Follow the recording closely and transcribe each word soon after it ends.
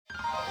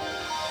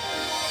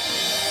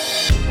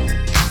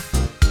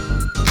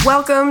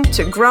Welcome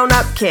to Grown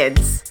Up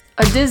Kids,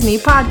 a Disney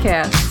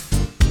podcast.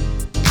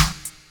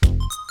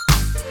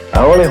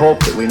 I only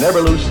hope that we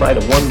never lose sight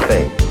of one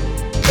thing,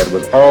 that it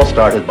was all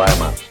started by a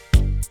mouse.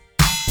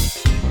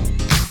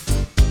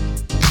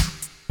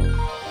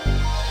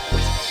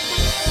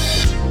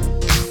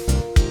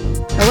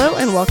 Hello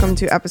and welcome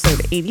to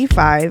episode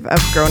 85 of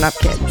Grown Up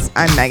Kids.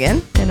 I'm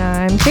Megan. And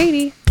I'm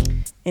Katie.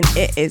 And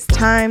it is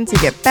time to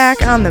get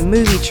back on the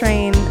movie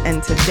train,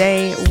 and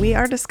today we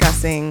are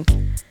discussing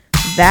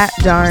That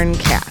Darn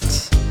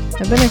Cat.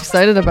 I've been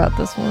excited about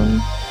this one.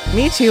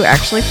 Me too,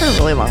 actually, for a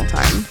really long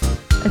time.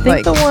 I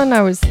think the one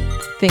I was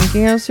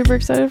thinking I was super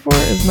excited for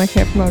is My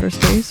Cat from Outer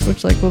Space,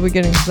 which we'll be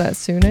getting to that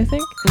soon, I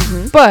think.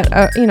 Mm-hmm. But,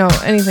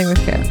 anything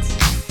with cats.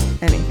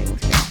 Anything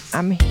with cats.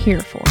 I'm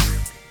here for.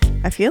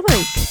 I feel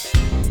like,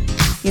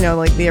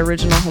 the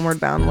original Homeward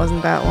Bound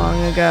wasn't that long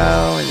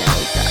ago, and now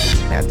we've got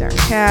That Darn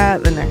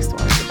Cat. The next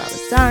one is about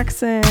his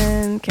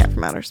dachshund. Cat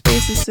from Outer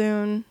Space is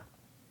soon.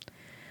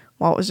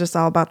 Well, it was just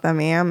all about them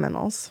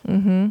animals.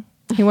 Mm-hmm.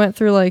 He went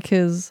through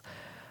his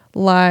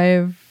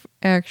live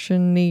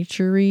action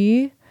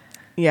nature-y.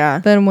 Yeah.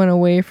 Then went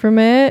away from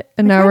it,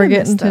 and now we're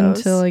getting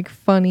those. into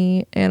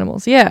funny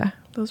animals. Yeah.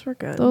 Those were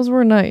good. Those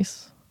were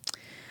nice.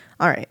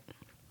 All right.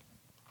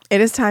 It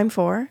is time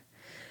for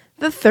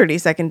the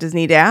 30-second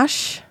Disney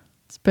Dash.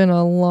 It's been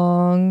a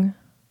long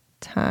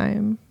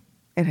time.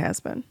 It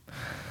has been.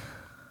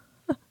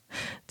 Do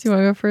you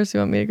want to go first? You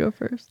want me to go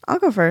first? I'll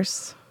go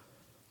first.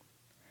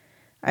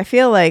 I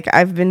feel like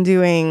I've been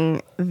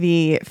doing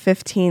the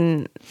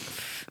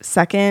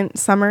 15-second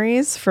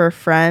summaries for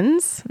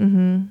Friends.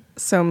 Mm-hmm.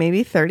 So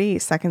maybe 30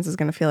 seconds is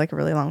going to feel like a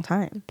really long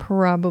time.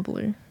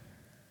 Probably.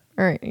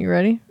 All right. You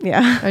ready?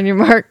 Yeah. On your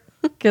mark,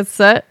 get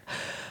set,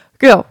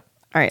 go. All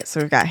right.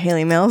 So we've got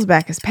Haley Mills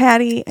back as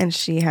Patty, and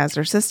she has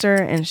her sister,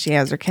 and she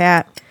has her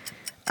cat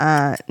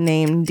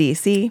named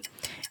DC.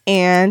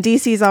 And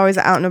DC's always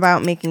out and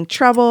about making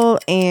trouble,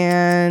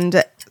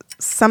 and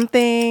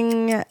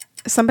somebody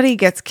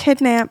gets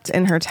kidnapped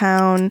in her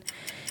town,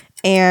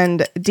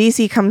 and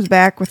DC comes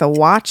back with a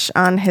watch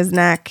on his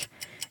neck,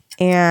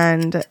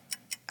 and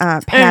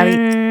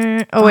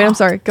Patty... I'm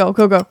sorry. Go.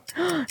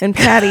 And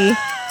Patty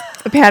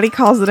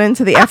calls it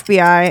into the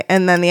FBI,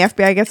 and then the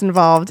FBI gets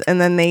involved,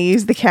 and then they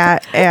use the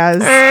cat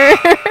as... Sorry,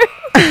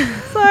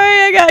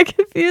 I got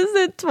confused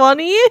at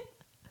 20.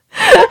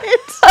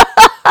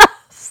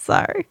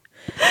 Sorry.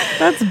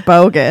 That's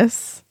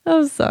bogus.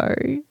 I'm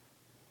sorry.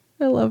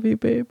 I love you,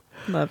 babe.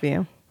 Love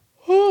you.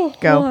 Go.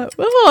 Go.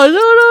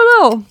 Oh,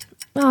 no.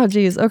 Oh,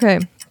 geez. Okay.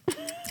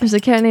 There's a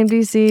cat named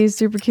DC.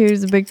 Super cute.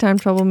 He's a big time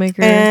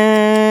troublemaker.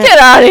 Get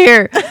out of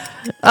here.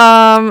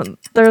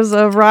 There's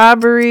a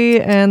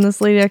robbery, and this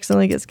lady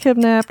accidentally gets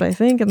kidnapped, I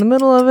think, in the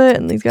middle of it,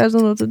 and these guys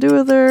don't know what to do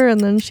with her,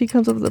 and then she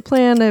comes up with a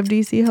plan to have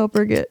DC help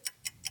her get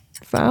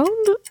found,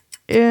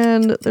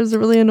 and there's a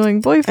really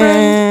annoying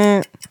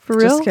boyfriend. For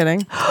real? Just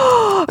kidding.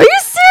 Are you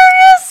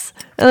serious?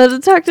 And the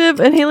detective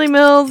and Haley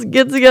Mills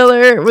get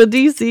together with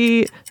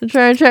DC to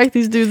try and track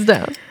these dudes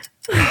down.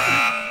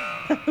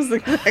 That was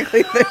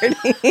exactly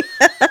 30.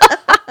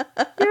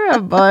 You're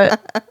a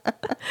butt.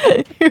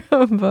 You're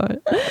a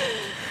butt.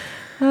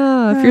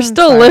 If you're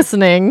still sorry.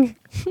 listening.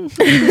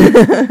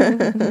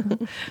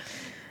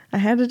 I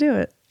had to do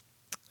it.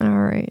 All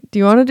right. Do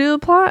you want to do the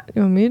plot?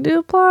 You want me to do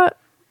the plot?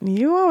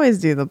 You always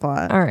do the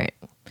plot. All right.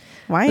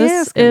 Why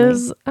This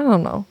is, I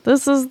don't know.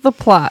 This is the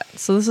plot.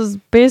 So this is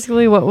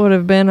basically what would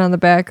have been on the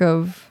back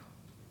of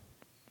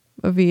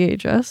a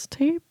VHS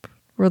tape.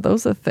 Were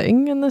those a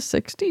thing in the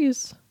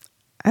 60s?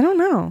 I don't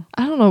know.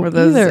 I don't know Were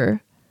those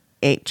either.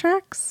 8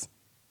 tracks?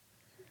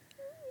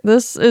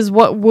 This is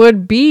what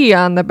would be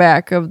on the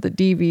back of the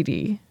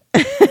DVD,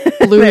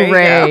 There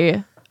Blu-ray,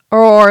 you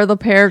or the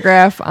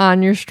paragraph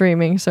on your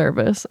streaming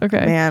service.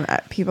 Okay. Man,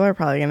 people are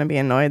probably going to be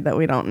annoyed that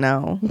we don't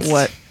know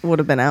what would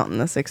have been out in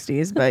the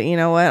 60s. But you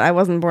know what? I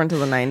wasn't born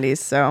till the 90s,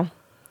 so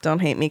don't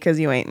hate me because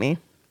you ain't me.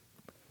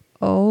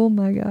 Oh,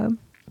 my God.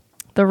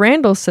 The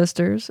Randall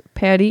sisters,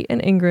 Patty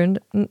and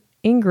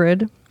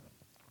Ingrid,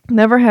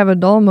 never have a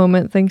dull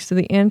moment thanks to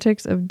the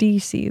antics of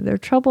DC, their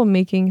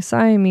troublemaking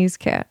Siamese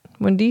cat.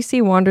 When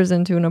DC wanders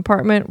into an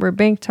apartment where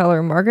bank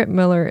teller Margaret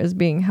Miller is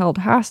being held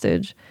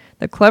hostage,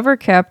 the clever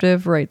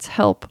captive writes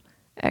help,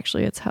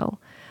 actually it's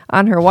hell,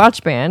 on her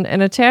watch band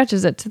and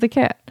attaches it to the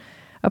cat.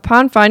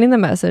 Upon finding the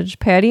message,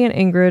 Patty and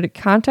Ingrid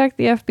contact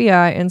the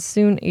FBI, and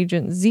soon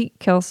Agent Zeke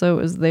Kelso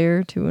is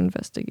there to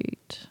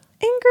investigate.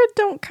 Ingrid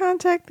don't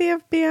contact the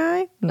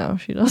FBI. No,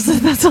 she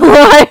doesn't. That's a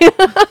lie.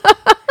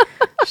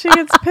 She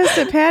gets pissed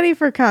at Patty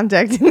for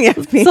contacting the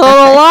FBI.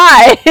 Total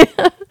lie.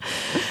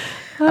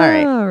 All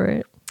right. All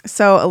right.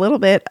 So a little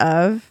bit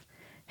of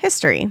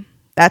history.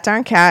 That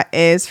Darn Cat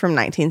is from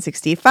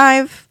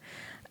 1965.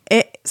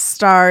 It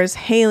stars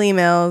Haley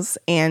Mills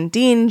and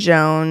Dean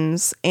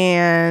Jones,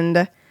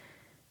 and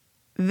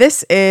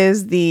this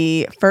is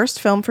the first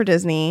film for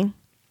Disney.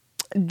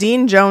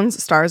 Dean Jones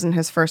stars in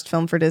his first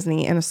film for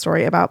Disney in a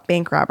story about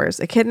bank robbers,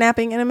 a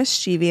kidnapping, and a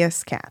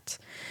mischievous cat.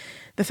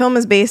 The film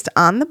is based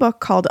on the book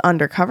called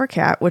Undercover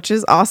Cat, which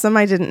is awesome.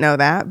 I didn't know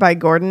that, by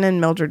Gordon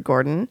and Mildred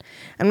Gordon,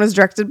 and was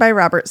directed by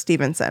Robert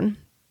Stevenson,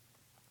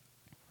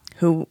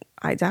 who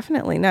I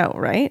definitely know,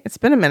 right? It's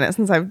been a minute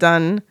since I've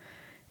done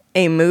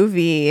a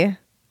movie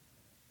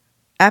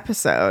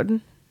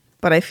episode,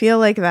 but I feel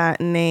like that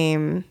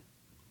name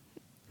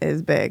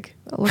is big.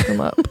 I'll look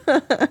them up.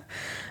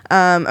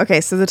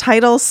 Okay, so the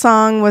title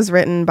song was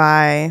written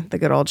by the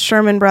good old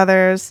Sherman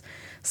Brothers,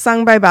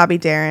 sung by Bobby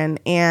Darin,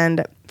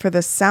 and for the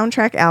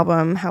soundtrack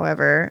album,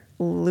 however,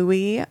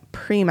 Louis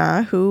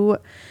Prima, who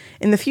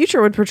in the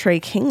future would portray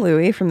King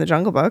Louis from The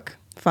Jungle Book,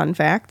 fun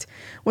fact,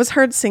 was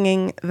heard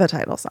singing the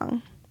title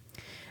song.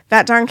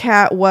 That Darn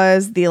Cat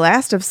was the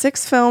last of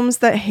 6 films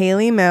that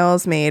Haley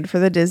Mills made for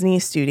the Disney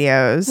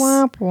Studios.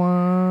 Womp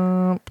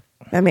womp.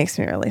 That makes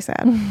me really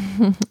sad.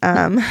 The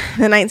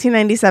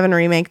 1997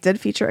 remake did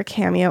feature a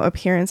cameo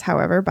appearance,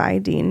 however, by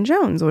Dean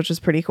Jones, which is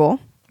pretty cool.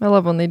 I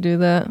love when they do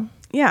that.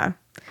 Yeah.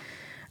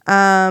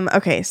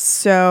 Okay,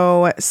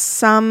 so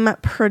some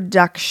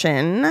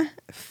production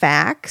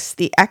facts.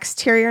 The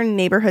exterior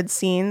neighborhood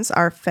scenes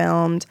are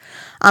filmed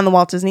on the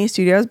Walt Disney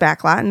Studios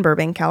backlot in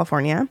Burbank,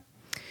 California.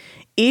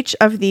 Each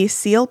of the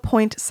Seal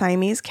Point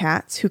Siamese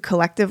cats who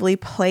collectively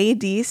play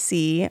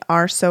DC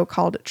are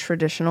so-called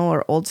traditional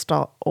or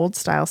old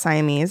style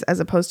Siamese, as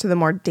opposed to the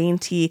more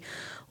dainty,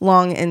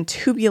 long and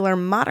tubular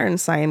modern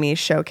Siamese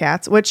show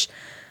cats, which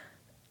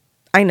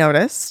I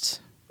noticed.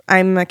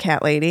 I'm a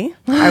cat lady.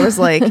 I was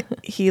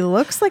like, he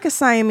looks like a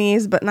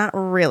Siamese, but not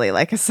really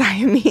like a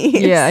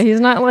Siamese. Yeah, he's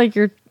not like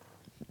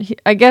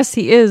I guess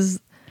he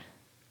is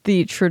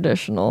the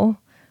traditional,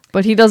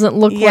 but he doesn't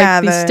look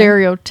like the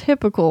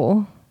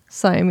stereotypical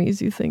Siamese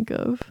you think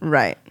of.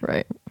 Right.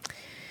 Right.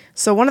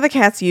 So one of the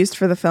cats used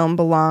for the film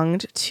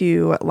belonged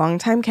to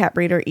longtime cat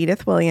breeder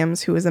Edith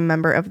Williams, who was a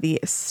member of the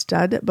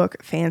Stud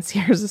Book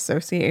Fanciers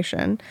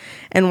Association.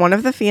 And one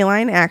of the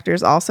feline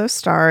actors also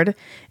starred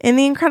in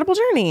The Incredible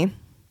Journey.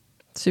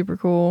 Super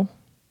cool.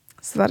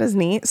 So that is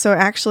neat. So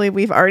actually,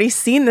 we've already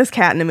seen this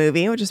cat in a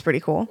movie, which is pretty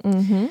cool.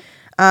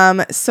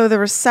 Mm-hmm. So the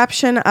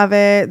reception of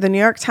it, the New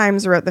York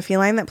Times wrote, the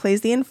feline that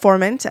plays the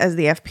informant, as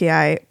the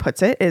FBI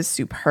puts it, is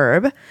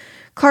superb.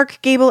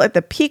 Clark Gable, at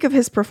the peak of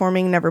his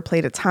performing, never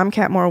played a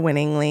tomcat more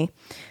winningly.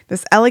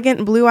 This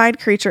elegant, blue-eyed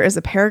creature is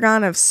a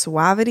paragon of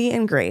suavity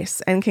and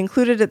grace, and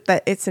concluded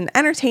that it's an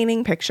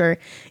entertaining picture.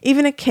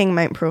 Even a king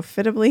might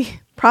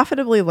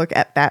profitably look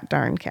at that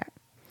darn cat.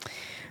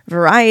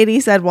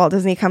 Variety said Walt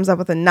Disney comes up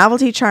with a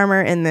novelty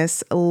charmer in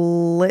this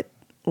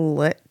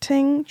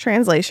litting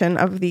translation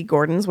of the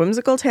Gordon's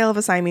whimsical tale of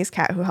a Siamese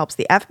cat who helps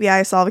the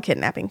FBI solve a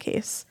kidnapping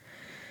case.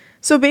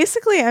 So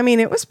basically, I mean,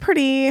 it was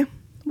pretty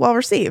well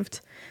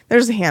received.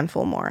 There's a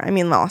handful more. I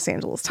mean, the Los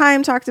Angeles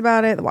Times talked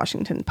about it, the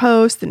Washington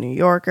Post, the New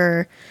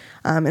Yorker,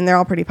 and they're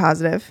all pretty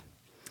positive.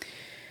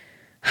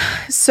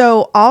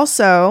 So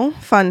also,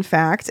 fun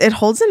fact, it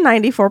holds a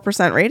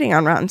 94% rating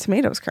on Rotten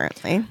Tomatoes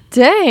currently.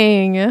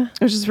 Dang.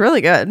 Which is really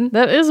good.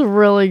 That is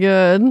really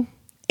good.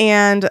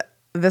 And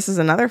this is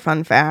another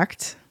fun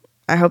fact.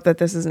 I hope that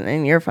this isn't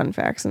in your fun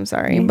facts. I'm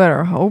sorry. You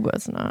better hope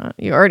it's not.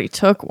 You already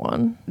took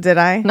one. Did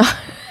I? No.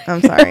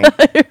 I'm sorry.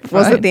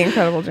 Was it The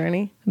Incredible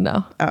Journey?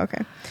 No. Oh,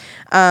 okay.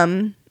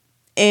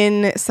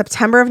 In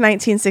September of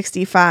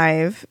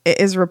 1965, it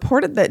is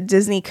reported that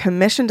Disney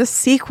commissioned a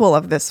sequel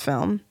of this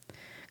film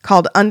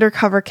called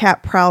Undercover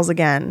Cat Prowls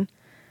Again,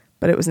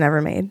 but it was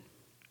never made.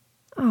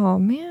 Oh,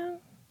 man.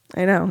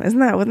 I know.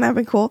 Wouldn't that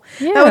be cool?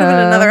 Yeah. That would have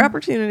been another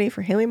opportunity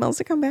for Haley Mills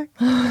to come back.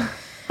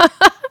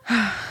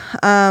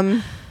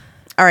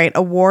 All right.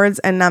 Awards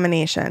and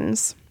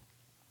nominations.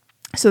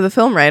 So the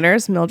film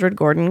writers, Mildred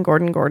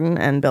Gordon,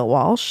 and Bill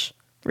Walsh.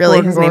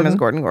 Really, his name is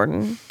Gordon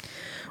Gordon.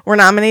 Were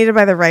nominated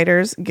by the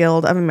Writers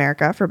Guild of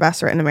America for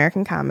Best Written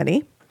American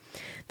Comedy.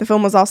 The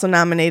film was also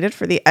nominated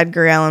for the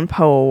Edgar Allan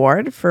Poe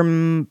Award for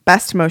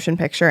Best Motion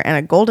Picture and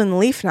a Golden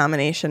Leaf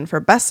nomination for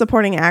Best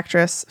Supporting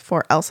Actress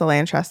for Elsa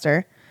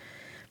Lanchester.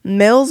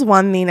 Mills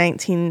won the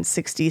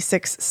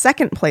 1966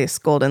 second place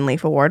Golden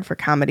Leaf Award for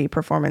Comedy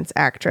Performance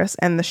Actress,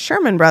 and the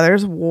Sherman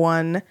Brothers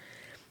won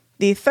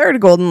the third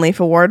Golden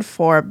Leaf Award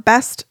for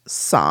Best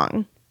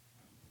Song.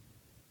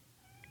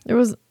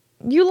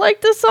 You like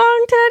the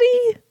song,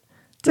 Teddy?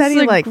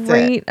 Teddy liked it. It's a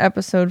great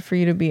episode for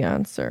you to be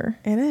on, sir.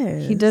 It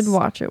is. He did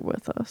watch it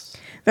with us.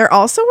 There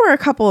also were a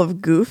couple of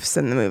goofs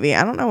in the movie.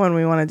 I don't know when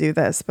we want to do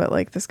this, but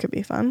like this could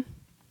be fun.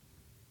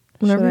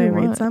 Whenever Should I you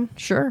read want. some?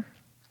 Sure.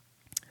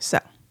 So,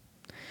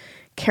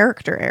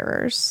 character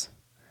errors.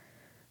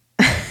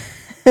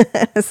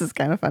 This is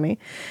kind of funny.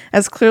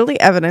 As clearly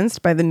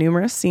evidenced by the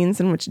numerous scenes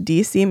in which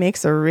DC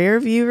makes a rear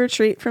view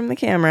retreat from the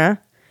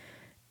camera,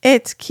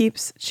 it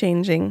keeps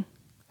changing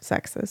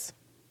sexes.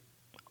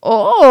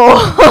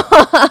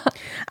 Oh.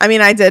 I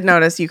mean, I did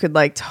notice you could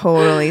like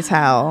totally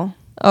tell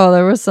Oh,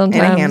 there was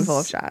sometimes in a handful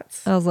of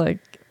shots. I was like,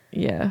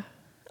 yeah.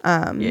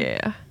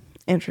 Yeah.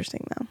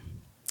 Interesting, though.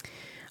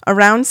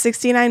 Around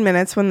 69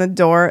 minutes when the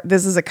door...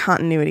 This is a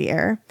continuity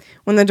error.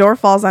 When the door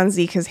falls on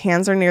Zeke, his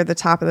hands are near the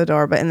top of the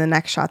door, but in the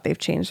next shot, they've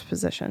changed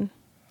position.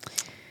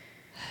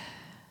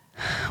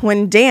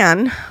 When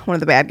Dan, one of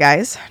the bad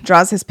guys,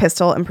 draws his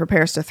pistol and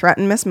prepares to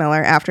threaten Miss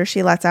Miller after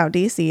she lets out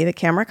DC, the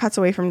camera cuts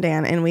away from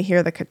Dan and we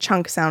hear the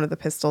ka-chunk sound of the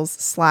pistol's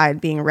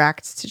slide being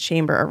racked to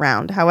chamber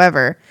around.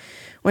 However,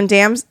 when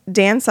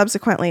Dan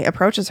subsequently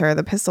approaches her,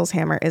 the pistol's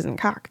hammer isn't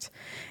cocked.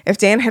 If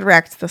Dan had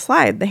racked the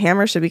slide, the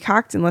hammer should be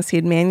cocked unless he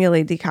had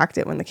manually decocked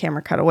it when the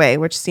camera cut away,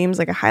 which seems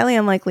like a highly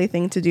unlikely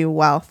thing to do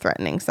while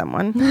threatening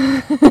someone.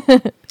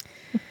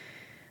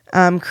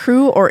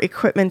 Crew or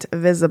equipment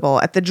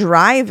visible. At the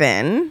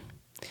drive-in,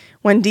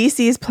 when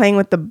DC is playing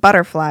with the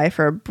butterfly,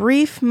 for a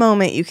brief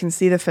moment, you can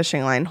see the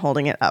fishing line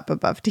holding it up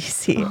above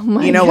DC.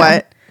 Oh you know God.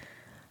 what?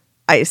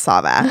 I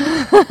saw that.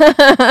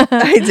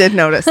 I did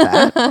notice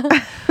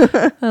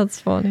that. That's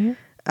funny.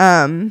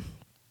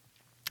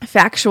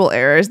 Factual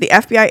errors. The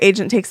FBI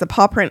agent takes a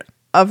paw print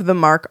of the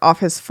mark off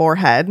his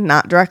forehead,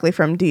 not directly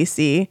from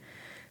DC.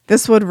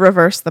 This would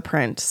reverse the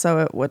print, so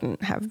it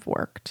wouldn't have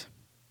worked.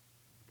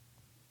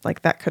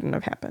 Like, that couldn't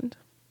have happened.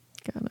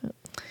 Got it.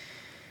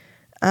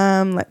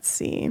 Let's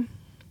see.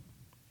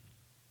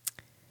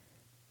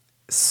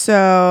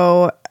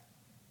 So,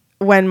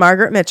 when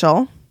Margaret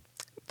Mitchell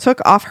took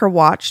off her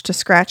watch to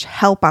scratch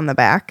help on the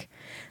back,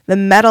 the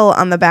metal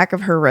on the back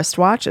of her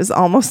wristwatch is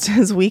almost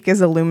as weak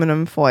as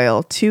aluminum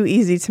foil. Too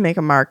easy to make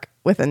a mark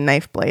with a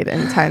knife blade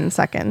in 10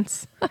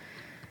 seconds.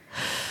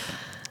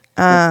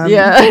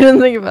 Yeah, I didn't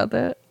think about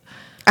that.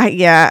 I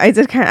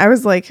did I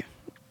was like,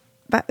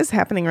 that is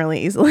happening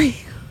really easily.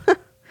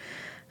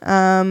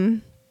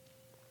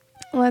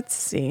 Let's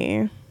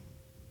see.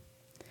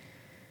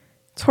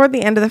 Toward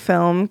the end of the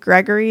film,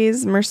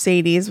 Gregory's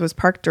Mercedes was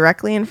parked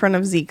directly in front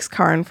of Zeke's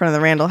car in front of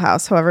the Randall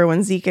house. However,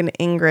 when Zeke and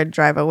Ingrid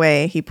drive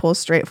away, he pulls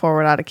straight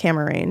forward out of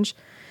camera range,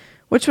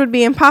 which would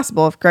be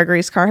impossible if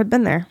Gregory's car had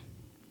been there.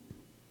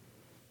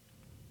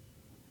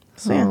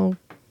 So, yeah. Oh,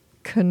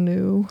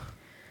 canoe.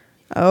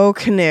 Oh,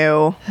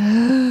 canoe.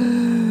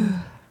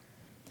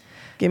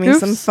 Give me Goofs.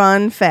 some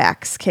fun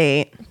facts,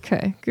 Kate.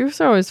 Okay, goofs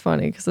are always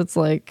funny because it's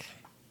like,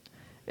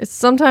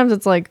 sometimes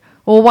it's like,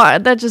 well, why?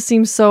 That just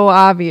seems so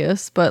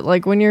obvious. But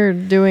like when you're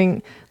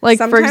doing, like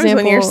Sometimes for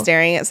example, when you're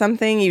staring at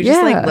something, you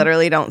just like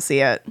literally don't see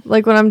it.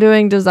 like when I'm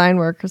doing design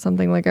work or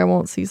something, like I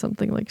won't see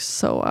something like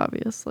so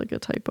obvious, like a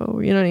typo.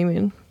 You know what I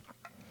mean?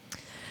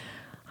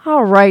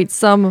 All right,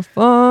 some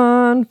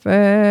fun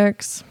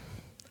facts.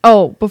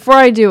 Oh, before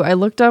I do, I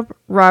looked up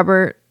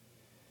Robert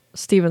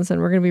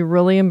Stevenson. We're gonna be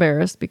really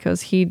embarrassed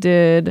because he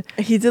did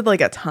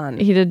like a ton.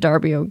 He did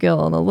Darby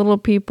O'Gill and the Little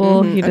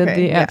People. He did okay,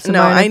 the yeah. Absent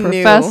No, I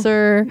knew.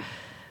 Professor,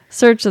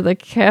 Search of the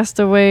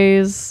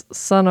Castaways,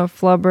 Son of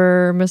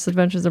Flubber,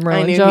 Misadventures of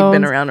Merlin I knew Jones, he'd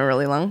been around a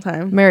really long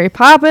time. Mary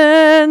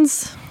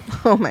Poppins.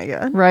 Oh my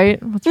god.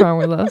 Right? What's wrong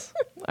with us?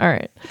 All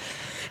right.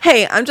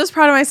 Hey, I'm just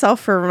proud of myself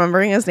for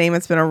remembering his name.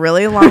 It's been a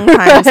really long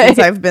time since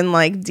I've been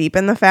like deep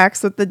in the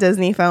facts with the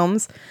Disney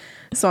films.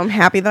 So I'm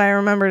happy that I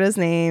remembered his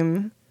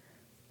name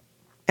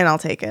and I'll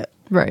take it.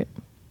 Right.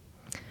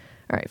 All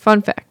right.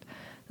 Fun fact.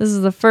 This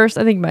is the first,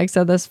 I think Mike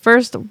said this,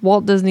 first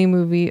Walt Disney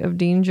movie of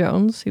Dean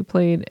Jones, who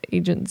played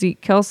Agent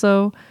Zeke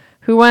Kelso,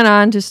 who went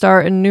on to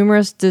star in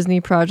numerous Disney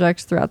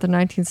projects throughout the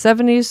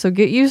 1970s. So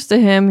get used to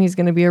him. He's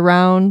going to be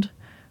around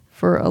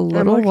for a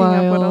little I'm looking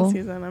while. up what else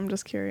he's in. I'm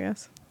just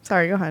curious.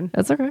 Sorry, go ahead.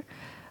 That's okay.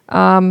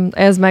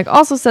 As Mike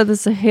also said,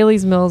 this is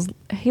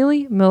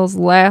Haley Mills'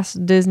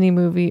 last Disney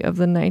movie of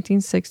the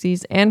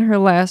 1960s and her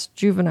last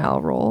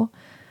juvenile role.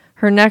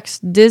 Her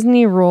next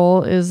Disney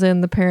role is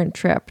in The Parent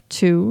Trap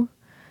 2,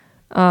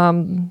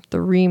 the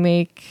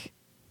remake.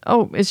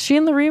 Oh, is she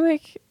in the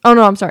remake? Oh,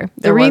 no, I'm sorry.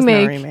 There was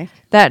no remake.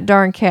 That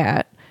Darn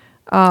Cat.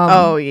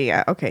 Oh,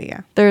 yeah. Okay,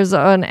 yeah. There's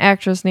an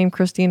actress named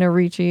Christina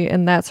Ricci,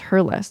 and that's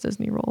her last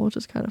Disney role, which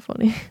is kind of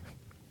funny.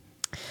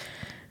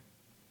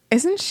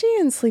 Isn't she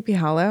in Sleepy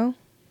Hollow?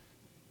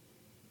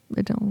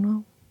 I don't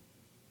know.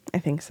 I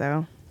think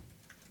so.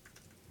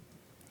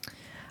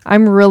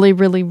 I'm really,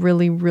 really,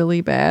 really, really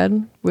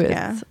bad with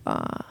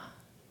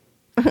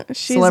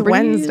She's celebrities.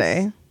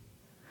 Wednesday.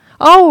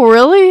 Oh,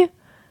 really?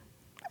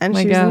 And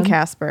My she was in God.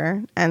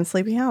 Casper and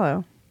Sleepy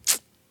Hollow.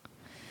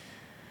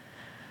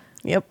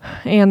 Yep.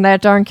 And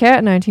That Darn Cat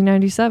in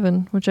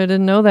 1997, which I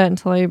didn't know that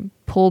until I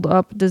pulled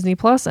up Disney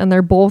Plus, and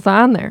they're both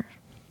on there.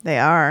 They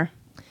are.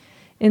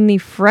 In the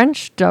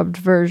French dubbed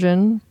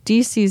version,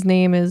 DC's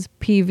name is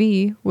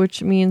PV,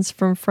 which means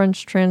from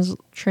French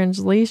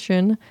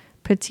translation,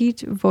 Petit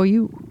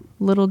Voyou,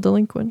 Little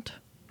Delinquent.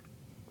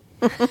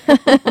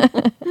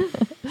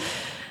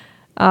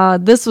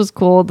 This was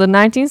cool. The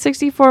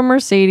 1964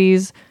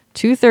 Mercedes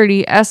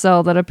 230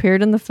 SL that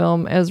appeared in the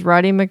film as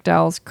Roddy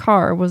McDowall's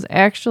car was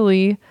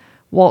actually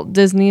Walt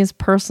Disney's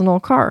personal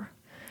car.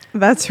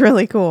 That's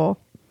really cool.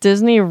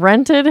 Disney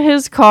rented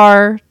his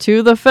car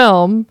to the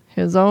film,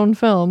 his own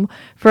film,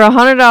 for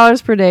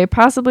 $100 per day,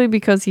 possibly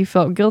because he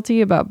felt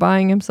guilty about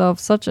buying himself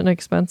such an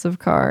expensive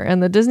car.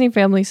 And the Disney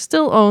family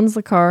still owns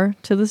the car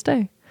to this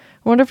day.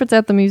 I wonder if it's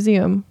at the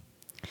museum.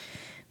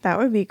 That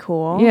would be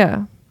cool.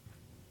 Yeah.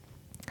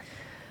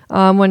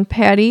 When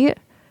Patty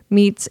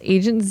meets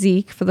Agent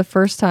Zeke for the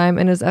first time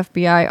in his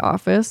FBI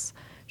office,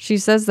 she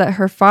says that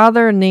her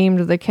father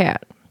named the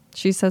cat.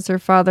 She says her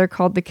father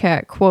called the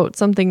cat, quote,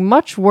 something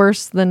much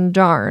worse than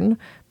darn,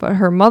 but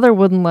her mother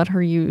wouldn't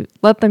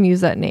let them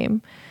use that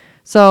name.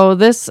 So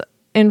this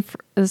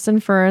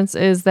inference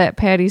is that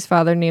Patty's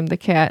father named the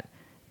cat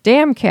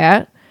Damn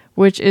Cat,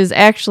 which is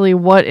actually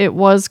what it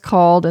was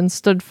called and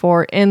stood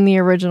for in the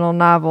original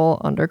novel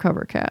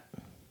Undercover Cat.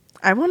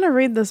 I want to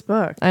read this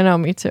book. I know,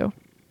 me too.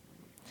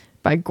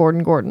 By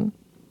Gordon Gordon.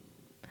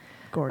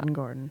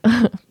 Gordon.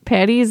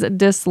 Patty's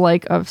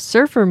dislike of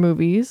surfer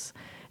movies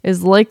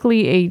is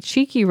likely a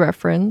cheeky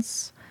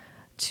reference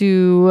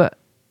to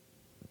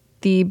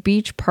the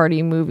Beach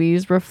Party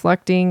movies,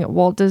 reflecting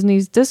Walt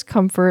Disney's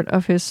discomfort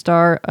of his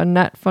star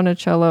Annette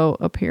Funicello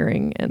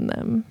appearing in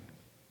them.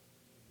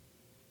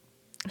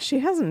 She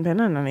hasn't been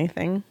in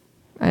anything.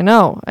 I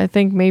know. I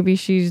think maybe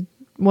she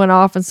went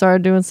off and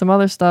started doing some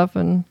other stuff,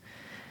 and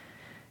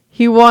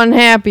he wasn't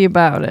happy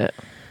about it.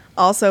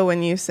 Also,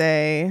 when you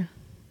say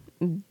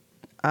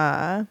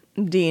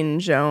Dean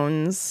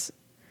Jones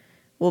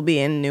will be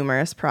in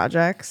numerous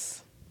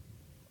projects,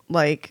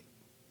 like,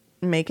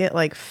 make it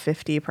like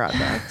 50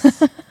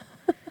 projects.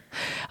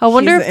 I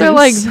wonder He's if they're in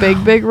like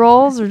so- big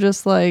roles or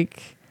just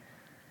like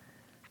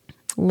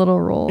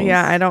little roles.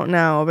 Yeah, I don't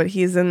know, but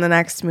he's in the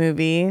next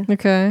movie.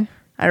 Okay.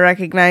 I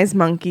recognize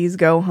Monkeys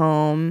Go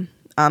Home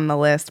on the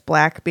list.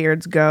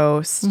 Blackbeard's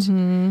Ghost.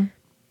 Mm-hmm.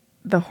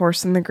 The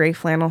Horse in the Gray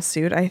Flannel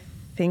Suit, I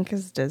think,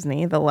 is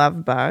Disney. The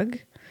Love Bug.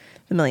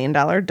 The $1 Million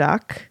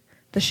Duck.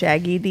 The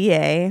Shaggy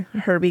DA.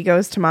 Herbie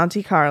Goes to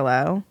Monte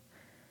Carlo.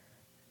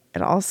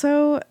 It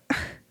also...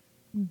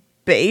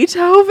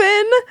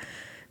 Beethoven?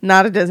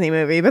 Not a Disney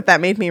movie, but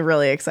that made me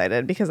really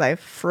excited because I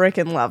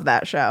freaking love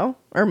that show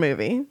or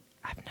movie.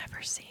 I've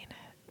never seen it.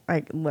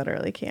 I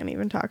literally can't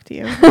even talk to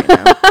you right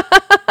now.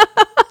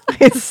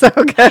 It's so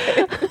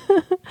good.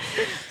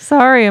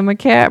 Sorry, I'm a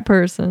cat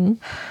person.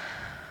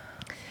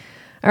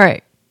 All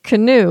right.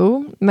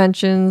 Canoe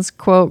mentions,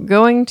 quote,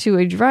 going to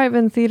a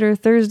drive-in theater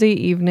Thursday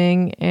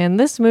evening, and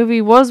this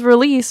movie was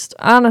released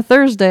on a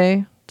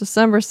Thursday,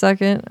 December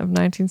 2nd of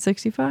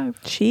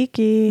 1965.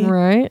 Cheeky.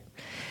 Right.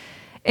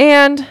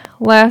 And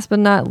last but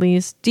not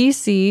least,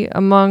 DC,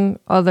 among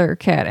other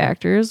cat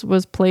actors,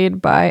 was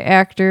played by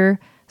actor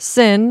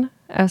Syn,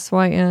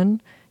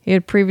 S-Y-N. He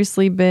had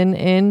previously been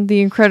in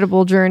The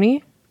Incredible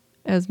Journey,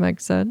 as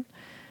Meg said.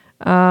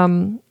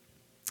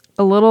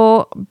 A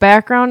little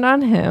background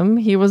on him.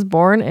 He was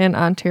born in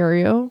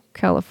Ontario,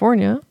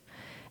 California,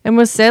 and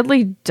was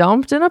sadly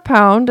dumped in a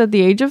pound at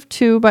the age of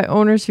 2 by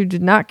owners who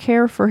did not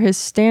care for his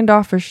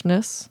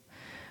standoffishness.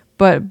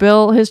 But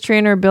his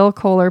trainer, Bill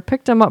Kohler,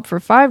 picked him up for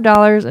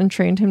 $5 and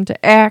trained him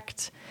to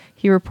act.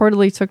 He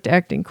reportedly took to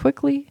acting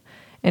quickly,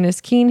 and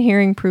his keen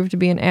hearing proved to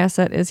be an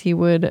asset as he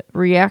would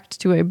react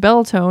to a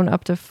bell tone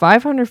up to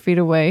 500 feet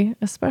away,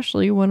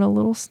 especially when a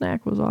little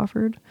snack was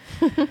offered.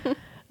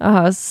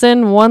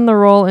 Syn won the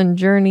role in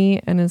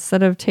Journey, and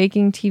instead of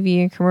taking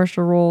TV and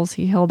commercial roles,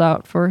 he held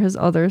out for his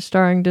other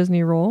starring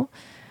Disney role.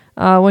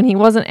 When he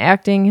wasn't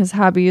acting, his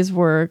hobbies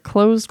were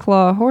closed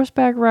claw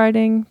horseback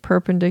riding,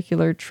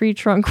 perpendicular tree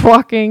trunk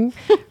walking,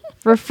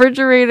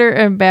 refrigerator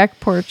and back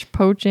porch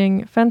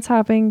poaching, fence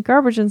hopping,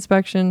 garbage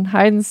inspection,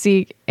 hide and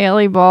seek,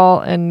 alley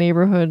ball, and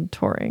neighborhood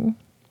touring.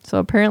 So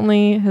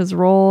apparently his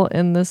role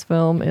in this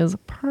film is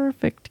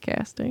perfect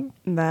casting.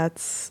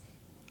 That's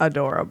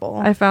adorable.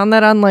 I found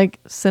that on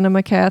like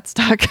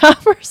cinemacats.com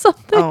or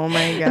something. Oh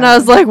my god. And I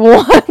was like,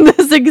 what?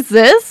 This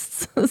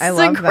exists? This I is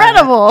love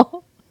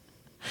incredible.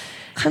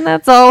 And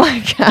that's all I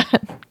got.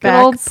 Good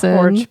Back old Syn.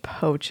 porch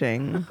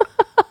poaching.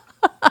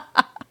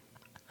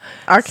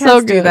 Our cats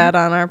So do good. that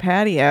on our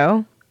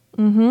patio.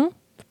 Mm-hmm.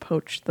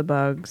 Poach the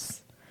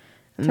bugs.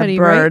 And Teddy,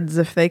 the right? birds,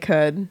 if they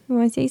could. You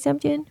want to say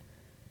something?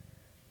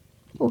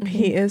 Okay.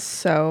 He is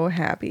so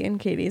happy in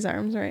Katie's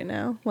arms right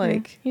now.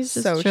 Like, he's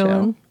just so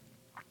chilling. chill.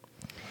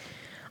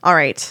 All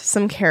right,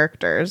 some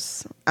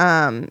characters.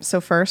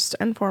 So first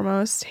and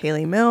foremost,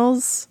 Haley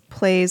Mills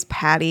plays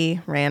Patty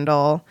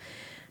Randall.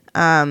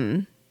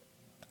 Haley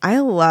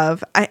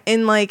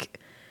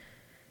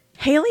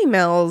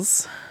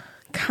Mills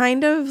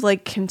kind of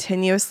like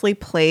continuously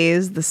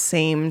plays the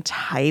same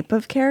type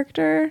of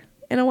character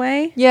in a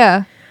way,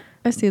 Yeah,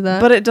 I see that.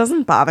 but it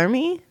doesn't bother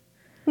me.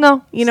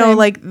 no, You know, same.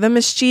 like the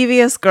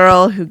mischievous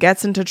girl who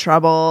gets into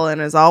trouble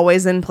and is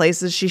always in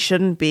places she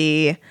shouldn't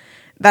be.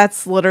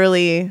 That's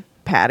literally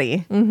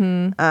Patty.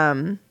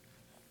 Mm-hmm.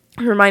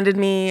 Reminded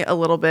me a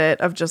little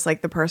bit of just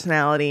like the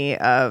personality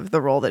of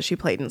the role that she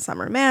played in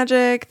Summer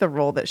Magic, the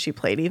role that she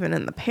played even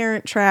in The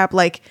Parent Trap.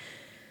 Like,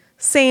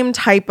 same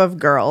type of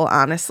girl,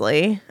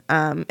 honestly.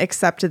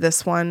 Except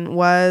this one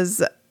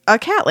was a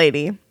cat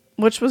lady,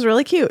 which was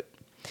really cute.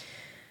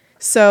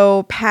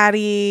 So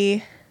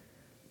Patty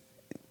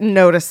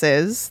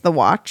notices the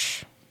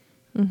watch.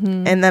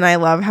 Mm-hmm. And then I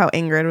love how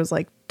Ingrid was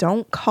like,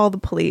 don't call the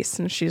police.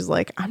 And she's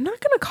like, I'm not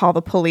going to call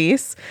the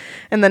police.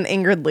 And then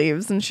Ingrid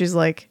leaves and she's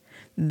like,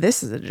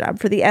 this is a job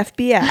for the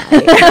FBI.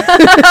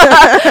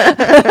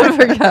 I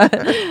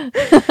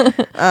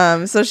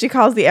forgot. So she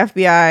calls the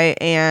FBI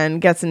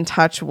and gets in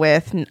touch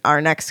with our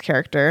next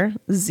character,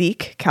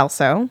 Zeke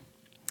Kelso.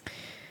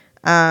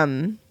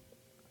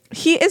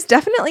 He is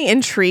definitely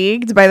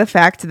intrigued by the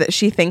fact that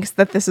she thinks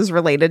that this is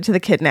related to the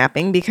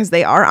kidnapping because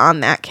they are on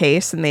that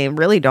case and they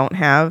really don't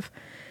have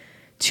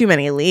too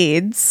many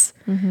leads.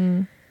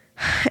 And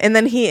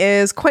then he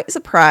is quite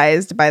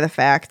surprised by the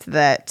fact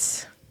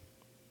that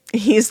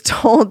he's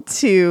told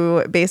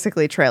to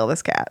basically trail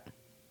this cat.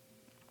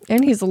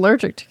 And he's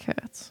allergic to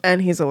cats.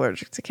 And he's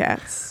allergic to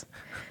cats.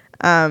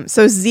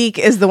 So Zeke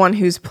is the one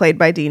who's played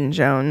by Dean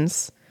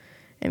Jones,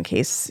 in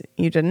case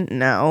you didn't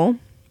know.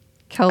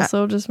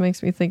 Kelso just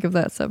makes me think of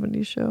that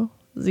 70s show.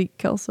 Zeke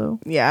Kelso.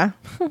 Yeah.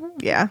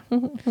 Yeah.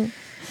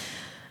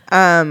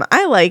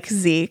 I like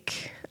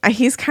Zeke.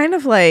 He's kind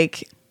of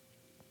like,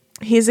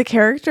 he's a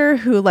character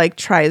who like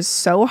tries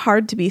so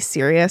hard to be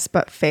serious,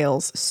 but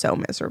fails so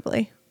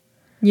miserably.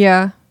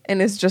 Yeah.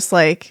 And is just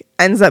like,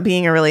 ends up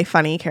being a really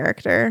funny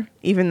character,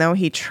 even though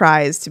he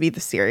tries to be the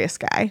serious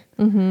guy.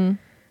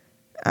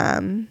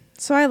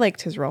 So I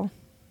liked his role.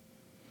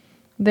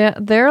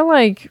 They're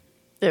like,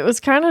 it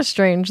was kind of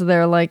strange,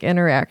 their like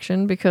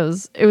interaction,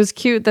 because it was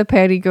cute that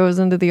Patty goes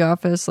into the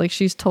office, like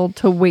she's told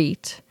to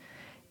wait,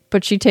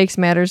 but she takes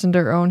matters into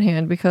her own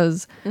hand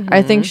because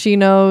I think she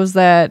knows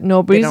that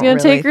nobody's going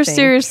to take her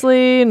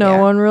seriously. No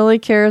one really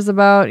cares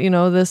about,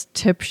 this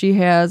tip she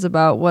has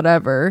about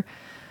whatever,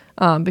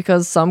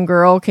 because some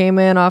girl came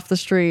in off the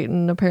street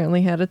and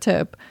apparently had a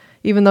tip,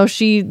 even though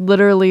she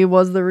literally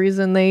was the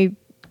reason they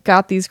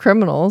got these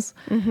criminals.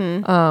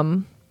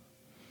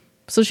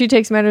 So she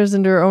takes matters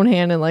into her own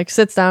hand and like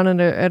sits down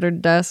at her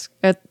desk,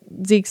 at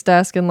Zeke's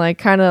desk, and like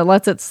kind of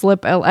lets it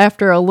slip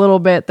after a little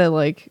bit that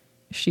like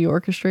she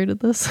orchestrated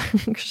this.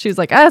 She's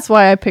like, that's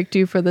why I picked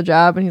you for the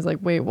job. And he's like,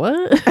 wait,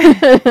 what?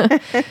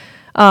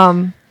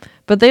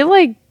 But they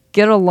like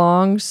get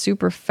along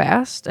super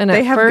fast. And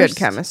they have good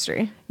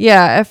chemistry.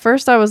 Yeah. At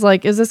first I was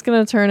like, is this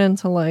going to turn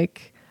into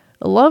like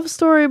a love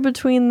story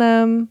between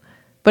them?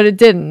 But it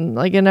didn't.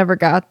 Like it never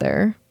got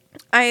there.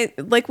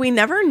 We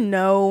never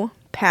know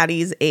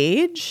Patty's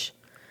age,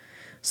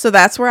 so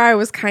that's where I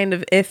was kind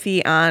of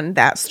iffy on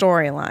that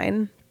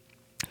storyline,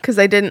 because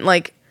I didn't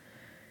like,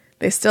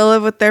 they still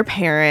live with their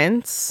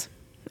parents.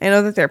 I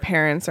know that their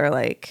parents are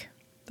like,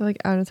 they're like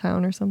out of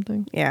town or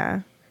something.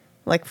 Yeah,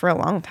 like for a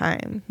long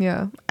time.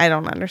 Yeah, I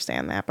don't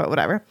understand that, but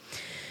whatever.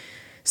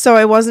 So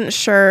I wasn't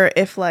sure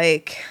if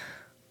like,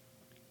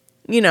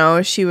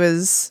 she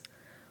was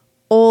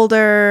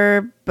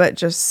older, but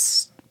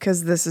just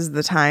because this is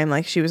the time,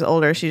 like she was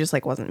older, she just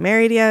like wasn't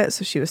married yet,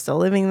 so she was still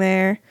living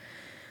there,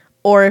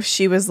 or if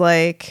she was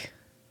like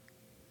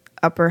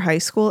upper high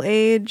school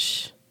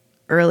age,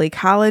 early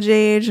college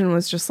age, and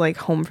was just like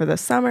home for the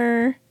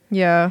summer.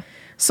 Yeah.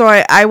 So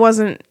I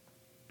was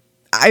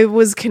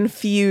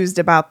confused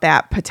about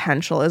that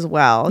potential as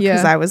well,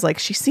 because I was like,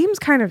 she seems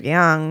kind of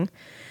young,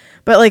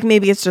 but like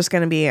maybe it's just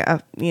going to be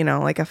a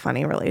like a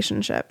funny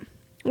relationship,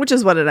 which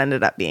is what it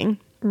ended up being.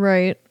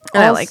 Right.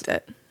 And I liked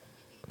it.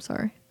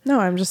 Sorry. No,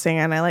 I'm just saying,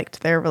 and I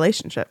liked their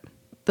relationship.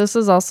 This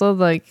is also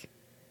like,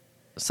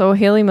 so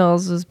Hayley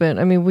Mills has been,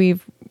 I mean,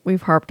 we've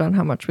harped on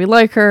how much we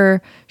like her.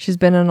 She's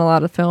been in a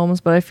lot of films,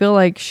 but I feel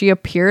like she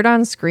appeared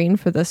on screen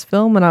for this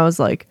film and I was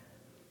like,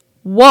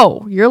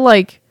 whoa, you're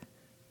like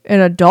an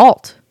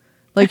adult.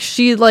 Like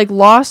she like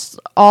lost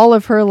all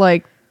of her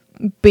like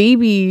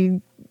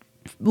baby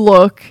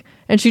look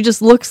and she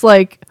just looks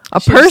like a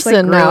person just,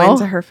 like, grew now.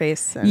 into her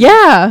face.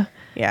 Yeah.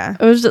 Yeah.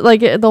 It was just, like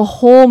the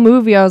whole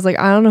movie. I was like,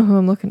 I don't know who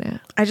I'm looking at.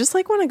 I just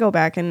like want to go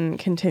back and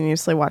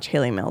continuously watch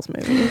Hayley Mills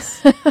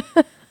movies.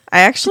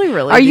 I actually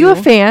really Are you a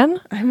fan?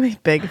 I'm a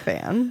big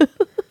fan.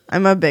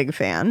 I'm a big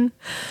fan.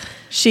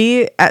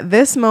 She, at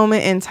this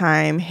moment in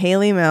time,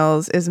 Hayley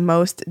Mills is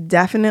most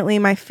definitely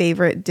my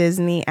favorite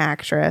Disney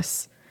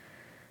actress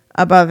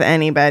above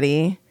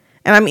anybody.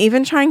 And I'm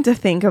even trying to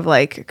think of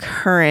like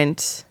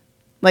current,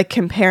 like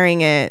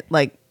comparing it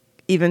like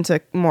even to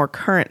more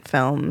current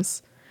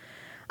films.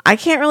 I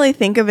can't really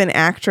think of an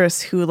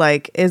actress who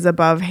like is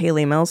above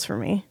Hayley Mills for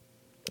me.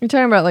 You're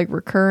talking about like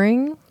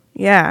recurring?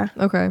 Yeah.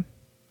 Okay.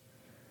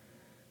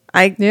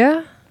 I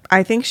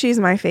think she's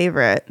my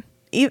favorite.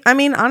 I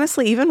mean,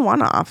 honestly, even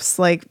one-offs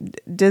like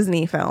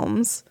Disney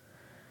films.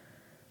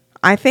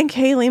 I think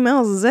Hayley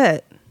Mills is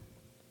it.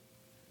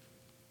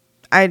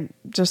 I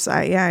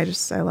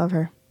love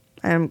her.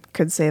 I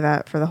could say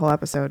that for the whole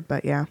episode,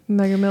 but yeah.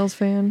 Mega Mills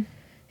fan.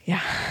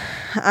 Yeah.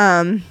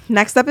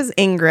 Next up is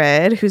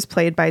Ingrid, who's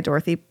played by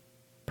Dorothy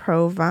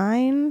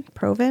Provine.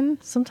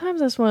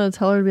 Sometimes I just want to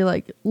tell her to be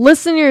like,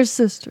 listen to your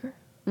sister.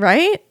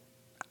 Right?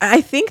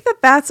 I think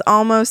that's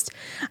almost,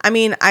 I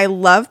mean, I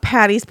love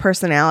Patty's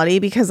personality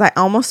because I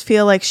almost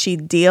feel like she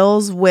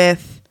deals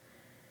with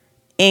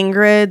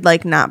Ingrid,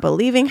 like not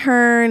believing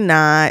her,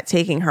 not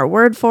taking her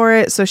word for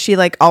it. So she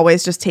like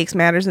always just takes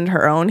matters into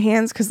her own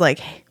hands because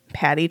like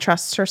Patty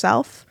trusts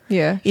herself.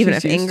 Yeah. Even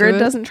if Ingrid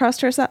doesn't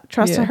trust her. So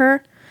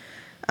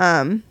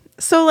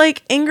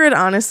like Ingrid,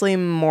 honestly,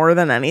 more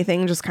than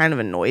anything, just kind of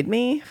annoyed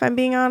me, if I'm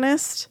being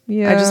honest.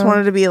 Yeah. I just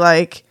wanted to be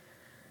like,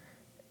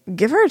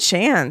 give her a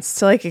chance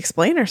to like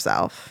explain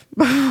herself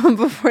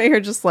before you're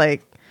just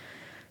like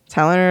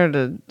telling her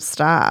to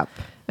stop.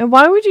 And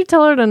why would you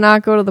tell her to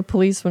not go to the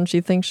police when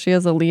she thinks she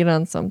has a lead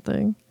on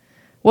something?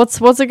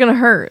 What's it gonna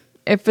hurt?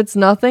 If it's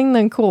nothing,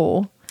 then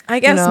cool. I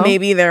guess You know?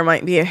 maybe there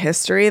might be a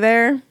history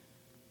there.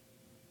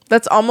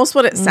 That's almost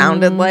what it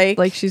sounded like.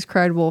 Like she's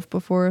cried wolf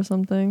before or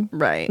something.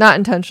 Right. Not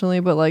intentionally,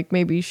 but like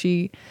maybe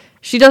she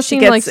does she seem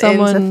gets like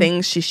someone into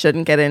things she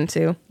shouldn't get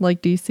into.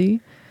 like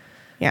DC.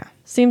 Yeah.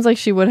 Seems like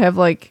she would have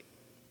like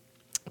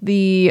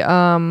the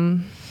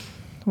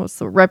what's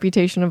the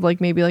reputation of like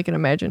maybe like an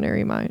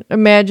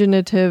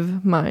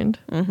imaginative mind.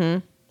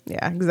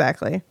 Yeah,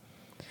 exactly.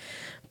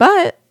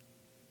 But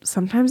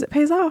sometimes it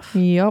pays off.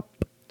 Yep.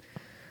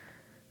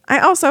 I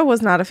also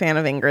was not a fan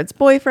of Ingrid's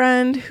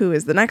boyfriend, who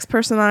is the next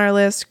person on our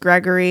list,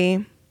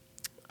 Gregory,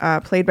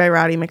 played by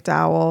Roddy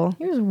McDowell.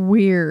 He was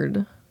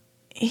weird.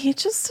 He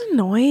just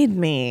annoyed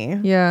me.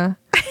 Yeah.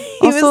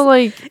 He Also, was,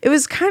 like, it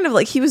was kind of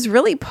like he was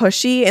really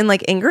pushy, and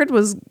like Ingrid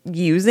was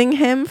using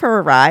him for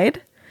a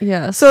ride.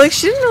 yeah. So like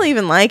she didn't really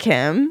even like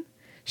him.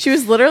 She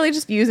was literally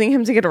just using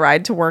him to get a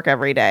ride to work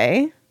every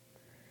day.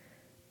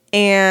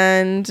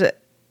 And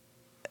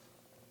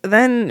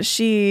then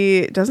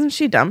she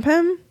dump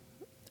him?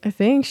 I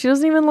think she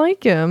doesn't even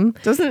like him.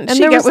 Doesn't And she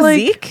there get was, with like,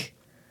 Zeke?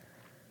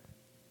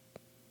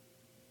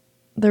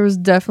 There was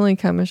definitely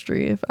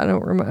chemistry. If I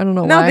don't remember, I don't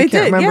know No, why they I can't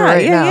did. remember Yeah,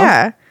 right now.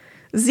 yeah.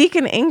 Zeke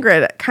and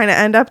Ingrid kind of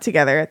end up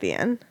together at the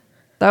end.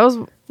 That was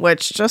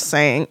Which, just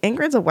saying,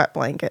 Ingrid's a wet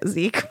blanket.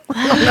 Zeke,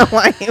 I don't know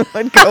why he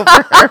would go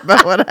for her,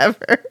 but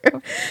whatever.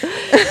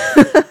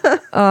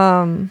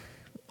 oh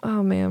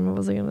man, what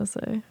was I gonna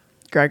say?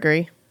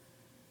 Gregory,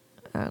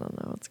 I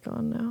don't know. It's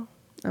gone now.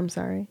 I'm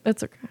sorry.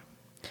 It's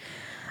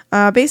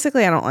okay.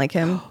 Basically, I don't like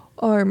him.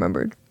 Oh, I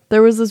remembered.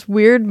 There was this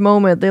weird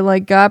moment. They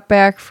like got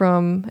back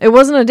from. It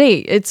wasn't a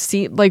date. It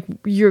seemed like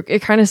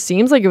It kind of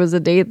seems like it was a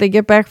date. They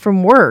get back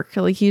from work.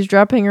 Like he's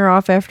dropping her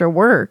off after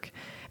work,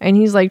 and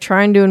he's like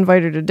trying to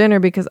invite her to dinner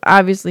because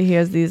obviously he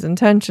has these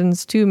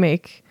intentions to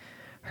make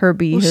her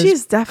be his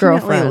She's definitely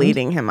girlfriend.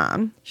 leading him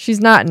on. She's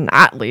not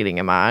leading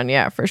him on.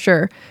 Yeah, for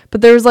sure. But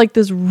there was like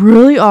this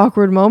really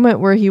awkward moment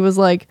where he was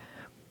like,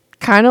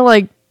 kind of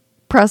like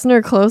pressing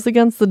her close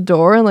against the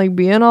door and like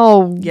being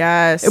all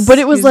Yes. but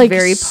it was He's like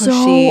very so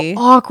pushy.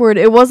 awkward.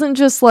 It wasn't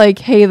just like,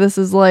 hey, this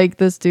is like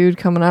this dude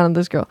coming on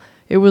this girl.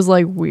 It was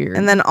like weird.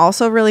 And then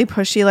also really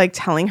pushy, like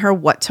telling her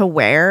what to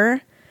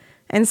wear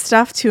and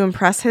stuff to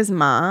impress his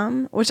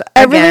mom, which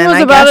everything again, was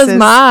I about guess his is-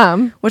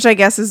 mom. which I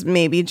guess is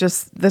maybe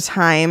just the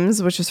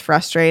times, which is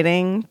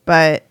frustrating,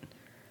 but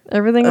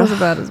Everything was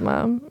about his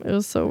mom. It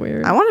was so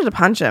weird. I wanted to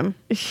punch him.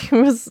 He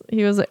was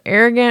an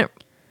arrogant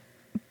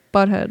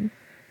butthead.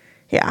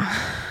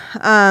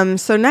 Yeah.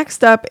 So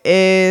next up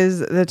is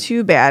the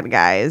two bad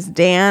guys,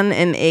 Dan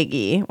and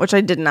Iggy, which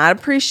I did not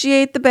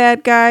appreciate the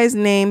bad guy's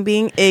name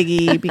being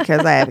Iggy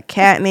because I have a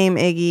cat named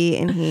Iggy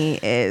and he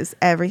is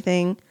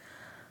everything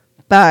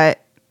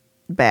but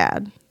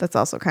bad. That's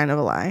also kind of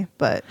a lie,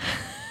 but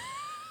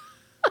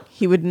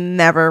he would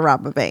never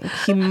rob a bank.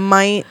 He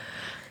might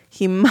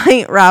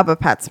rob a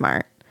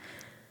PetSmart.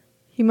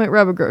 He might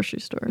rob a grocery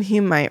store. He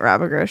might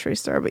rob a grocery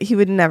store, but he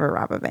would never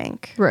rob a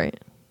bank. Right.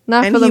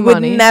 Not And for the he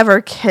money. would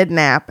never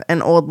kidnap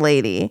an old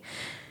lady.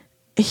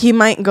 He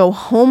might go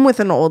home with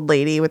an old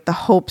lady with the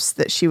hopes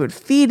that she would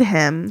feed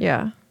him.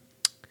 Yeah.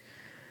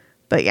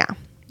 But yeah.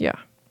 Yeah.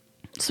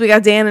 So we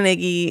got Dan and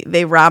Iggy.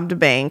 They robbed a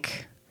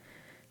bank.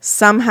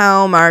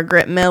 Somehow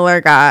Margaret Miller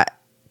got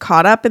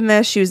caught up in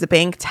this. She was the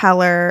bank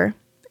teller,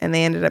 and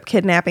they ended up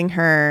kidnapping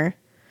her.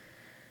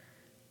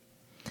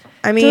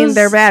 I mean,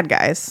 they're bad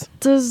guys.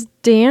 Does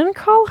Dan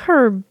call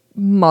her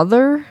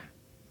mother?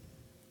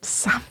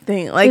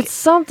 Something like It's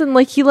something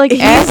like he like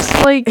he's-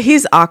 acts like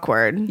he's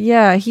awkward.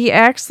 yeah, he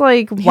acts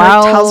like He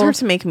while like, tells her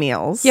to make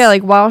meals. yeah,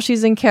 like while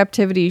she's in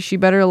captivity, she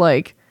better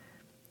like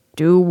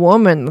do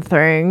woman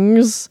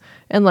things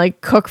and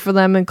like cook for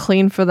them and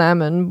clean for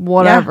them and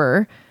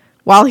whatever.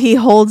 While he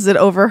holds it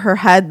over her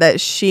head that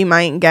she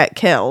might get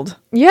killed.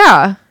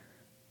 Yeah.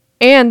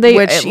 And they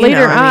Which, you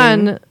later know, I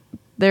mean- on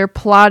they're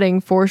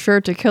plotting for sure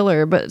to kill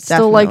her, but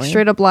still like Definitely.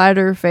 straight up lie to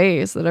her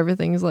face that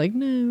everything's like,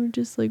 no, we're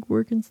just like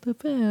working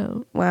stuff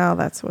out. Well,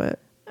 that's what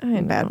I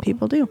know. bad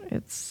people do.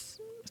 It's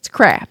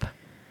crap.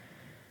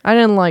 I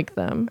didn't like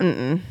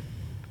them.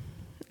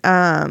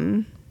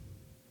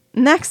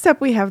 Next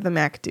up, we have the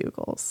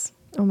MacDougals.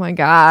 Oh my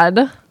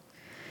god.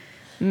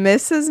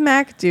 Mrs.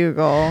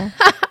 MacDougall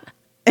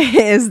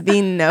is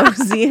the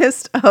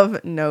nosiest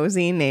of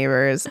nosy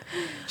neighbors.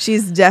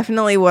 She's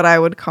definitely what I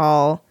would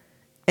call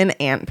an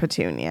Aunt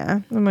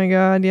Petunia. Oh my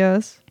god,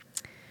 yes.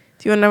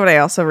 Do you want to know what I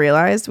also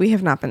realized? We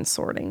have not been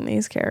sorting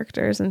these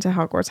characters into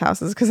Hogwarts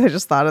houses because I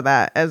just thought of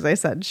that. As I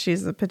said,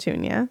 she's a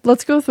Petunia.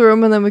 Let's go through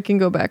them and then we can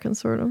go back and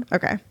sort them.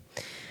 Okay.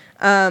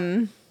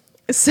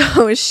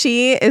 So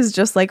she is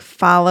just like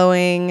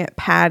following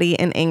Patty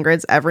and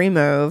Ingrid's every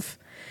move.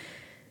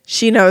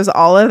 She knows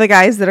all of the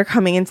guys that are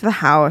coming into the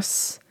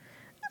house.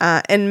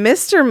 And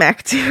Mr.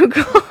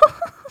 MacDougall,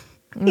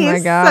 my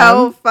he's God.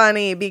 so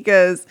funny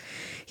because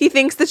he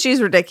thinks that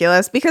she's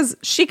ridiculous because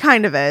she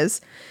kind of is.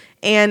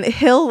 And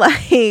he'll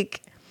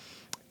like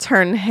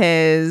turn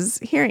his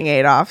hearing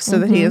aid off so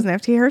that he doesn't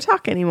have to hear her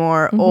talk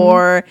anymore.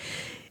 Or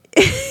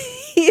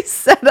he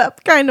set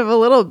up kind of a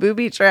little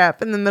booby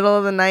trap in the middle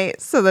of the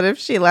night so that if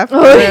she left the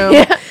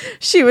room,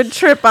 she would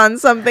trip on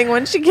something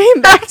when she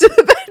came back to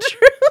the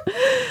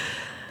bedroom.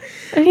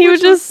 And he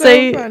would just so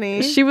say,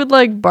 funny. she would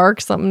like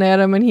bark something at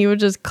him and he would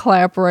just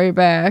clap right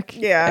back.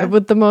 Yeah.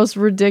 With the most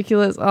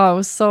ridiculous, it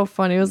was so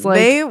funny. It was like,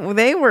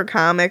 they were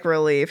comic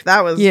relief.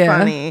 That was Yeah.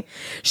 funny.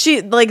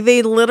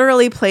 They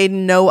literally played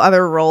no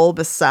other role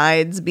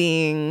besides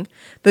being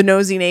the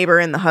nosy neighbor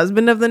and the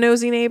husband of the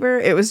nosy neighbor.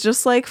 It was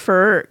just like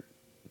for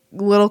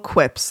little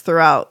quips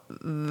throughout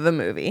the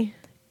movie.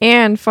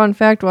 and fun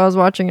fact, while I was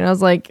watching it, I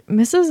was like,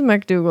 Mrs.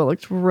 McDougal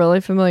looked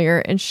really familiar.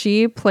 And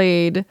she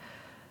played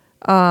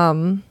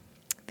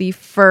the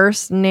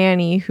first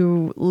nanny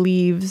who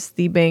leaves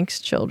the Banks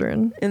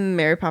children In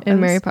Mary Poppins.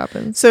 in Mary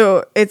Poppins.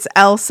 So it's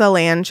Elsa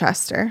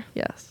Lanchester.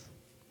 Yes.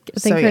 I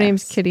think So, her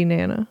name's yes. Kitty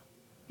Nana.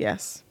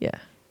 Yes. Yeah.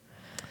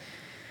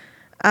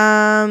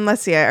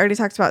 Let's see. I already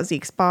talked about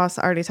Zeke's boss.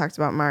 I already talked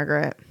about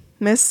Margaret.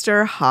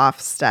 Mr.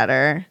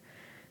 Hofstetter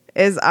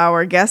is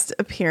our guest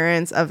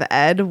appearance of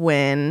Ed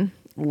Wynn.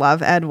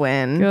 Love Ed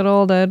Wynn. Good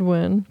old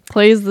Edwin.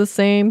 Plays the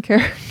same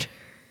character.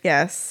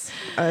 Yes.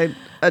 A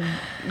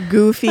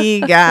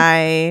goofy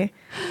guy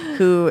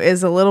who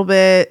is a little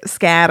bit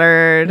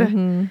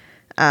scattered.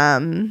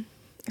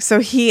 So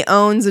he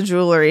owns a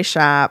jewelry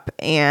shop,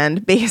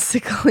 and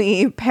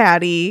basically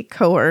Patty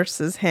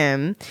coerces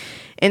him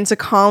into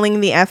calling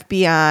the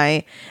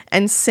FBI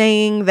and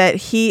saying that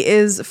he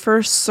is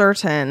for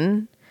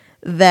certain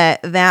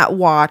that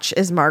watch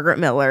is Margaret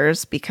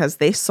Miller's because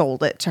they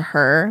sold it to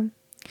her.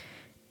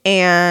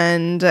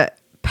 And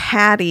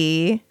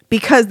Patty,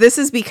 because the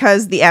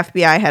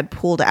FBI had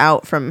pulled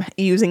out from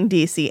using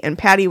DC, and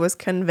Patty was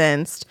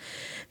convinced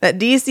that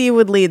DC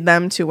would lead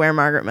them to where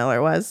Margaret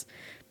Miller was.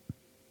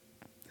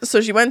 So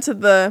she went to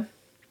the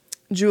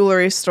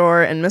jewelry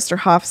store, and Mr.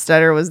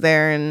 Hofstetter was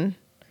there, and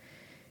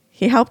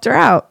he helped her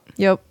out.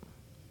 Yep.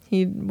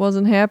 He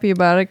wasn't happy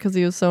about it because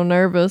he was so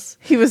nervous,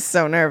 He was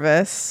so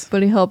nervous.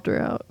 but he helped her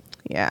out.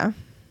 Yeah.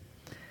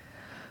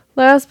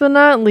 Last but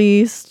not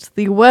least,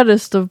 the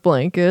wettest of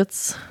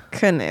blankets,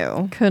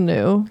 Canoe.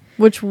 Canoe.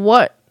 Which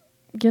that's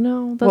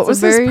What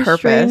was a very his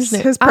purpose? strange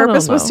name. His I don't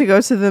purpose was know. to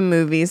go to the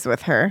movies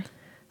with her.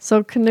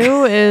 So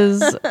Canoe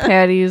is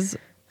Patty's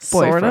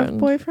boyfriend, Sort of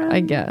boyfriend? I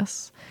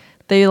guess.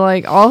 They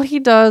all he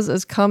does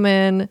is come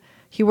in.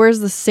 He wears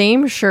the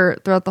same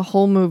shirt throughout the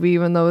whole movie,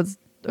 even though it's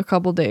a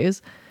couple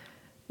days.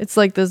 It's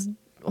like this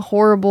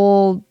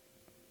horrible.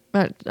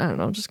 I don't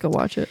know. Just go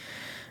watch it.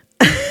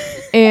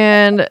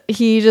 And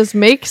he just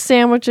makes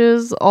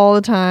sandwiches all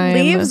the time.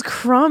 Leaves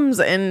crumbs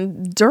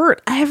and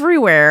dirt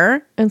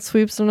everywhere. And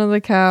sweeps under the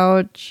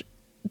couch.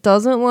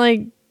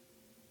 Doesn't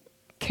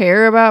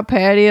care about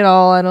Patty at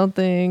all, I don't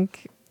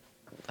think.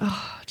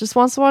 Just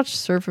wants to watch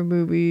surfing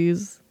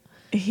movies.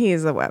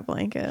 He's a wet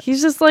blanket.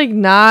 He's just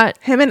not.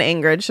 Him and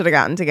Ingrid should have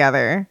gotten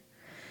together.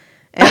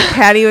 And if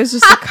Patty was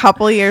just a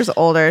couple years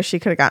older, she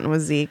could have gotten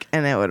with Zeke,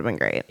 and it would have been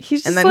great.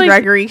 He's and just then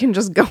Gregory can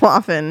just go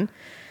off and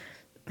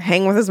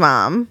hang with his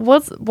mom.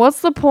 What's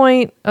the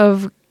point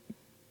of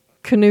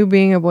Canoe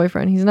being a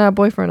boyfriend? He's not a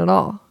boyfriend at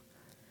all.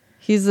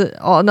 He's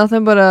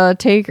nothing but a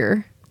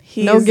taker.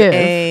 No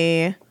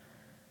give.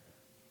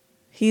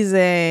 He's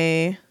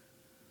a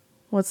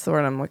what's the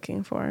word I'm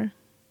looking for?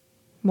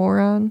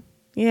 Moron,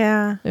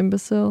 Yeah.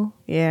 imbecile,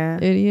 Yeah.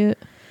 idiot.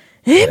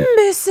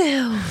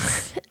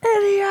 Imbeciles.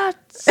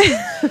 Idiots.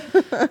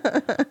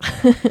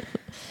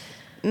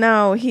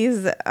 No,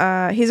 he's a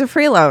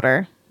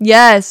freeloader.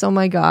 Yes. Oh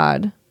my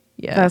God.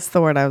 Yeah. That's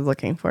the word I was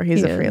looking for. He's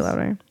He a is.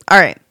 freeloader. All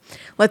right.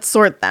 Let's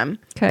sort them.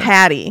 'Kay.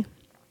 Patty.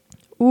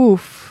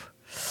 Oof.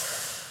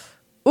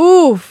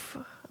 I'm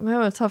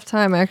having a tough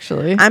time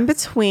actually. I'm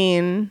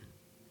between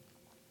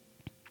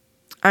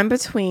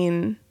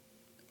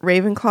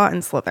Ravenclaw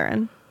and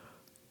Slytherin.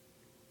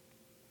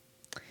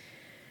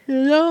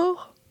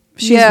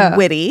 She's Yeah.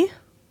 witty.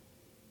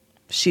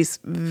 She's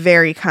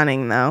very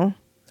cunning, though.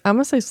 I'm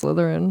gonna say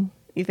Slytherin.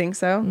 You think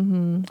so?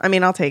 Mm-hmm. I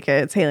mean, I'll take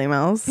it. It's Haley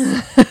Mills.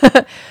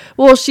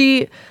 Well,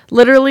 she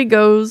literally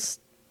goes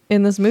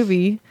in this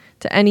movie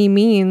to any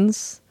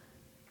means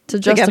to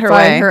get her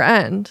justify way. her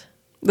end.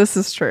 This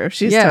is true.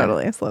 She's Yeah.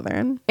 totally a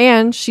Slytherin.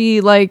 And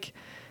she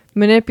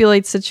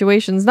manipulates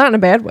situations, not in a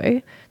bad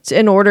way,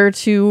 in order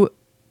to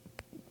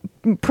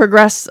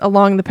progress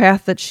along the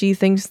path that she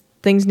thinks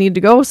things need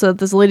to go so that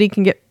this lady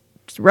can get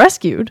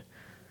rescued.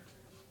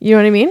 You know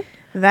what I mean?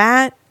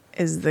 That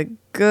is the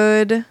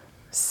good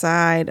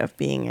side of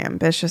being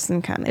ambitious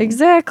and cunning.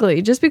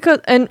 Exactly. Just because,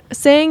 and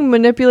saying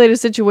manipulate a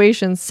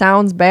situation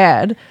sounds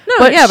bad. No,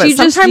 but yeah, but she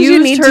just sometimes used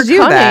you need her to do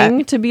cunning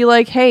that. to be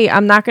like, hey,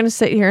 I'm not going to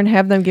sit here and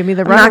have them give me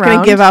the I'm not going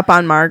runaround. to give up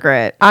on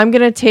Margaret. I'm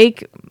going to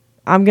take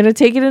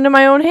it into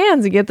my own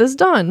hands and get this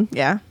done.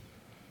 Yeah,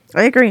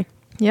 I agree.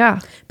 Yeah.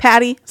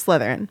 Patty,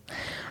 Slytherin.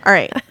 All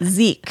right,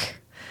 Zeke.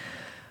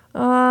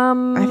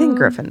 I think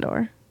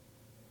Gryffindor.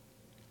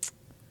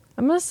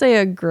 I'm going to say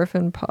a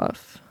Griffin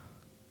Puff.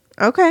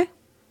 Okay.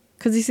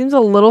 Because he seems a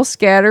little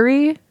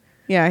scattery.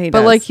 Yeah, he But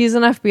does. like he's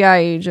an FBI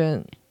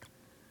agent.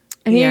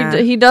 And Yeah.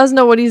 he does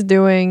know what he's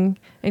doing,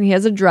 and he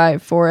has a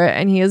drive for it,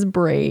 and he is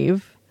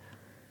brave.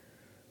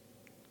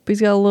 But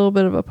he's got a little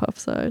bit of a puff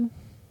side.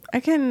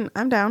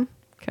 I'm down.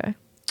 Okay.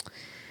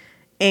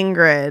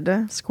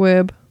 Ingrid.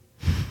 Squib.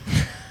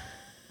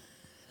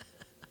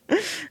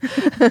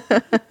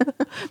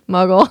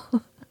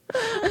 Muggle.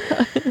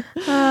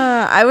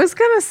 I was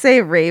going to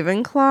say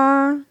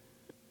Ravenclaw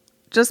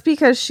just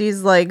because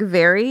she's like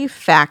very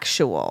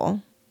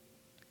factual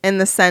in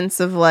the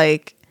sense of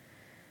like,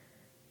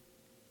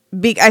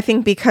 I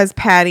think because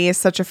Patty is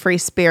such a free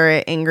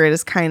spirit, Ingrid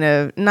is kind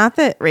of, not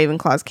that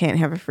Ravenclaws can't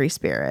have a free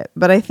spirit,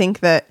 but I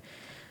think that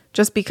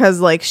just because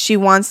like she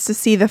wants to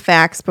see the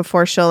facts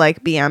before she'll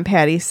like be on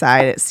Patty's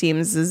side, it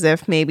seems as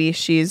if maybe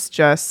she's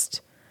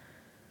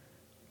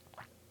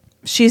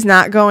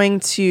not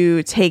going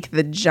to take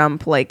the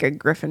jump like a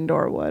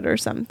Gryffindor would or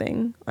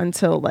something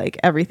until like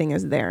everything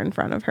is there in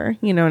front of her.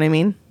 You know what I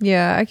mean?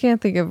 Yeah, I can't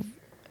think of,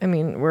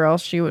 where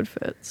else she would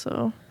fit,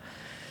 so.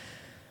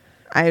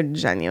 I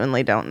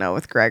genuinely don't know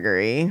with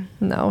Gregory.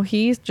 No,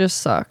 he just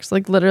sucks.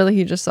 Like, literally,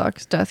 he just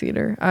sucks. Death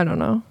Eater. I don't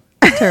know.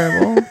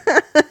 Terrible.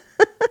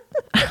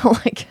 I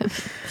don't like him.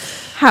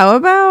 How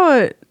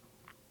about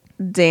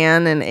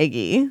Dan and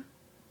Iggy?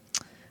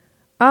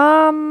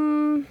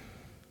 Oh.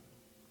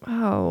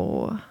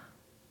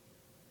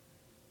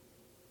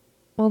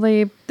 Well,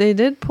 they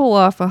did pull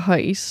off a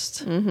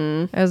heist.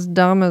 Mm-hmm. As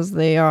dumb as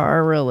they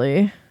are,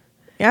 really.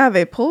 Yeah,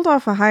 they pulled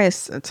off a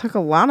heist. It took a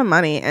lot of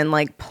money and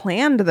like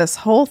planned this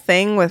whole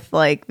thing with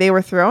like they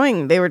were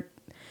throwing the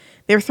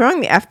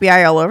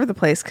FBI all over the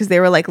place because they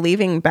were like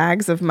leaving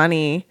bags of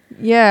money.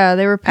 Yeah,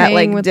 they were paying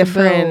like, with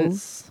different the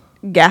bills.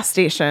 Gas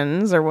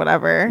stations or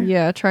whatever.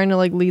 Yeah, trying to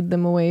like lead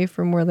them away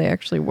from where they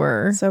actually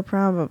were. So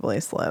probably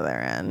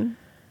Slytherin.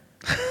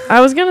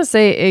 I was gonna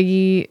say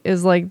Iggy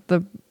is like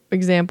the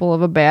example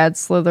of a bad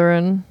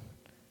Slytherin.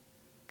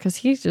 Because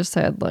he just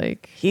had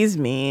like... He's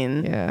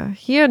mean. Yeah.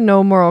 He had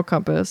no moral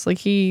compass. Like,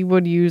 he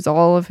would use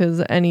all of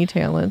his any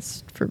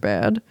talents for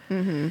bad.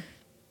 Mm-hmm.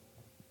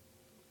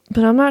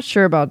 But I'm not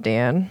sure about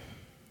Dan.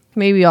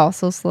 Maybe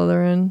also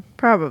Slytherin.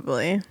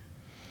 Probably.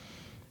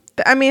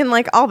 I mean,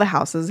 like, all the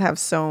houses have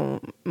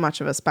so much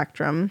of a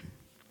spectrum.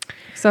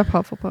 Except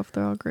Hufflepuff.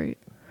 They're all great.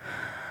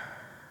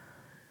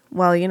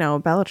 Well, you know,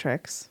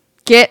 Bellatrix.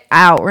 Get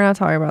out. We're not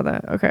talking about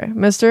that. Okay.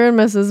 Mr. and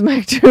Mrs.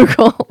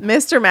 McDougal.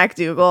 Mr.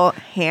 McDougal,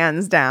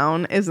 hands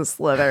down, is a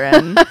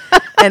Slytherin.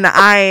 And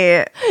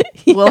I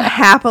will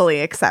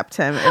happily accept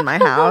him in my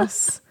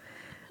house.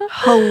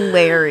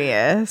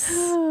 Hilarious.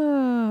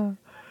 Mrs.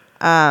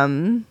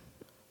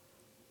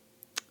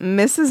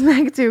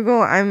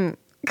 McDougal, I'm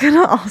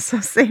gonna also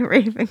say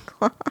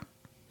Ravenclaw.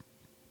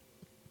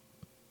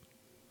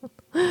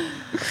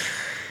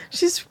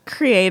 She's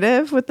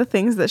creative with the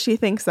things that she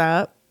thinks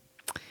up.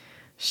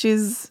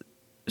 She's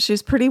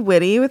pretty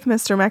witty with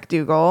Mr.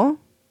 McDougal.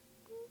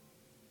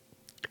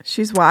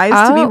 She's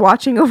wise to be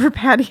watching over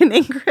Patty and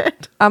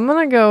Ingrid. I'm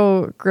going to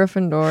go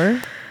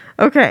Gryffindor.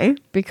 Okay.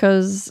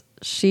 Because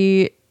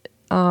she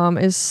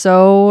is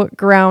so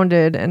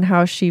grounded in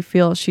how she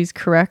feels she's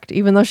correct.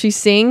 Even though she's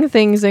seeing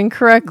things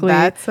incorrectly.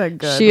 That's a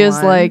good She is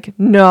one. like,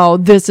 no,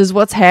 this is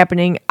what's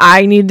happening.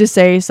 I need to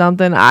say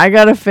something. I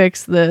got to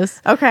fix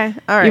this. Okay.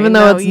 All right. Even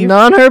though it's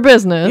none of her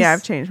business. Yeah,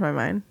 I've changed my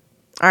mind.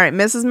 All right.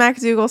 Mrs.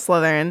 McDougal,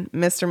 Slytherin.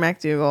 Mrs.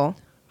 McDougal,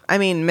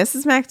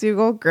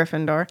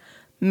 Gryffindor.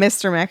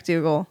 Mr.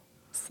 McDougal,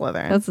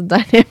 Slytherin. That's a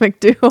dynamic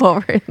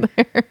duo right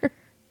there.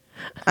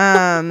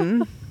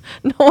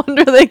 No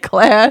wonder they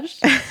clash.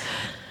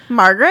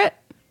 Margaret.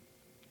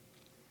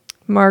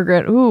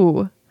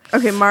 Ooh.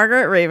 Okay,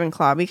 Margaret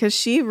Ravenclaw, because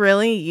she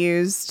really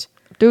used...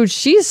 Dude,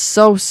 she's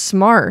so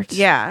smart.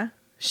 Yeah.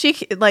 She,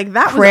 like,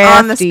 that was Crafty.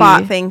 on the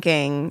spot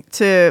thinking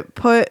to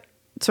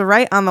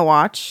write on the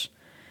watch,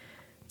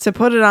 to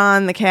put it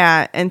on the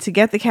cat, and to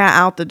get the cat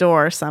out the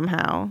door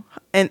somehow.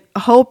 And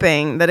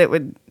hoping that it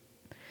would...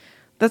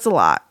 That's a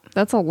lot.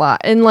 That's a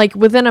lot. And, like,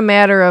 within a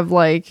matter of,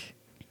 like,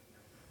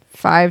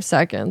 5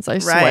 seconds, I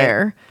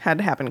swear. Had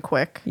to happen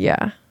quick.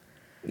 Yeah.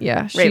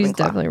 Yeah, she's Ravenclaw.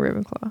 definitely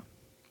Ravenclaw.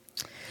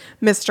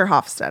 Mr.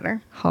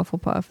 Hofstetter.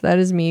 Hufflepuff. That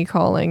is me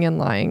calling and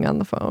lying on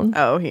the phone.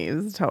 Oh,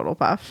 he's a total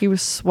puff. He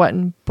was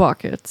sweating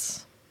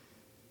buckets.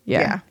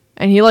 Yeah.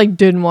 And he, like,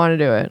 didn't want to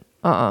do it.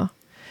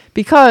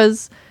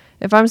 Because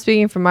if I'm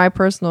speaking from my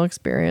personal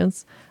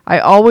experience, I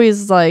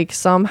always, like,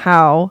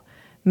 somehow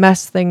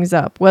mess things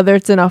up, whether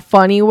it's in a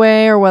funny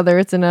way or whether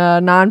it's in a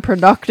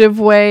non-productive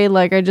way.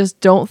 Like, I just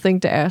don't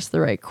think to ask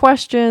the right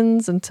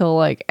questions until,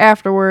 like,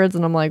 afterwards,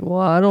 and I'm like, well,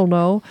 I don't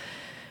know.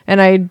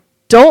 And I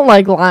don't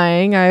like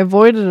lying. I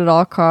avoid it at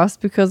all costs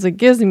because it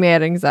gives me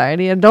mad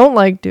anxiety. I don't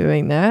like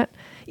doing that.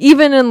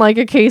 Even in, like,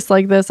 a case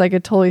like this, I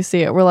could totally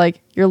see it where,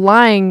 like, you're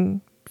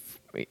lying.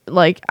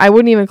 Like, I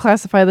wouldn't even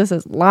classify this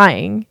as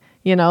lying,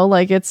 you know,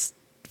 like, it's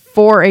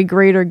for a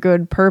greater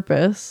good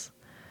purpose.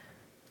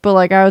 But,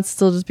 like, I would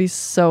still just be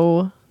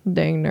so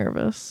dang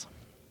nervous.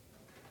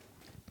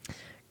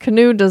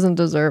 Canute doesn't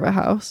deserve a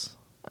house.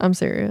 I'm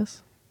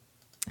serious.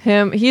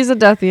 He's a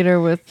Death Eater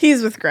with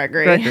He's with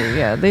Gregory.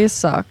 Yeah, they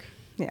suck.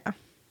 Yeah.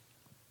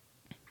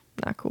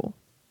 Not cool.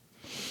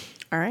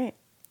 All right.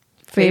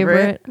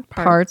 Favorite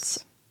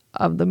parts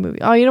of the movie.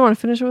 Oh, you don't want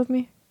to finish it with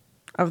me?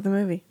 Of the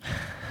movie.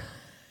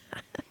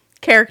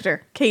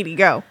 Character. Katie,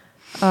 go.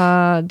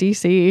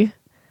 DC.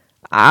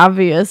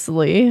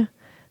 Obviously.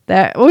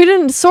 That we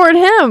didn't sort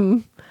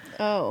him.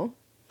 Oh.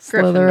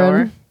 Slytherin.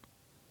 Gryffindor.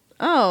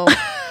 Oh.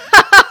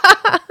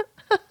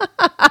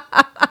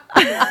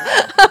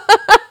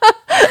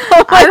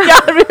 Oh my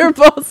god, we were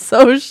both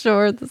so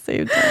sure at the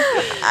same time.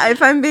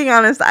 If I'm being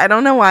honest, I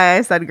don't know why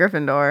I said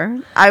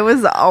Gryffindor. I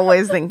was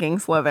always thinking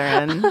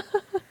Slytherin.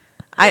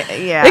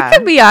 It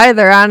could be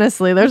either,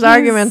 honestly. There's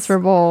arguments for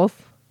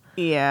both.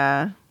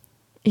 Yeah.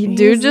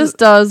 Dude just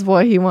does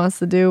what he wants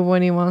to do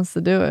when he wants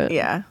to do it.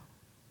 Yeah.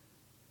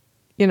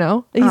 You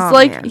know? He's He's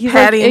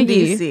Patty like and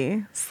Iggy.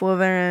 DC.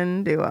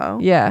 Slytherin duo.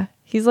 Yeah.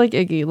 He's like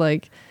Iggy.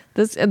 Like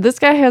this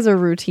guy has a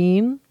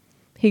routine.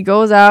 He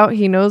goes out,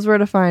 he knows where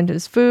to find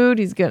his food.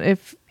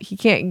 If he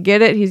can't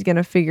get it, he's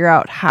gonna figure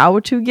out how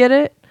to get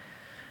it.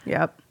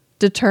 Yep.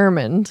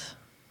 Determined.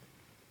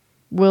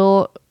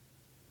 Will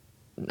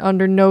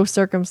under no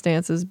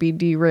circumstances be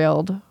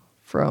derailed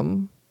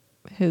from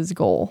his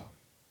goal.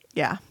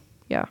 Yeah.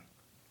 Yeah.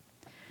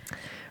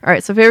 All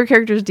right, so favorite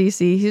character is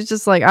DC. He's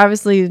just like,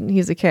 obviously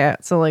he's a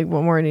cat, so like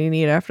what more do you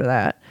need after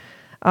that?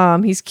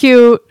 He's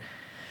cute.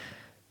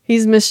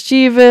 He's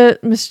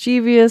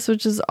mischievous,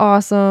 which is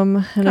awesome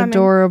and Cunning.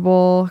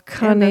 adorable,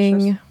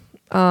 cunning.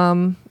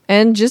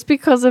 And just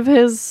because of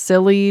his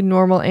silly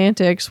normal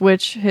antics,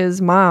 which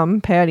his mom,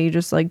 Patty,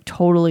 just like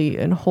totally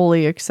and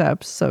wholly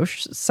accepts. So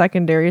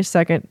second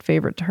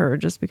favorite to her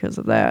just because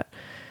of that.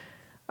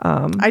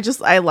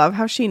 I love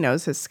how she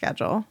knows his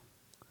schedule.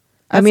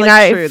 I mean,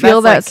 I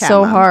feel that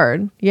so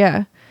hard.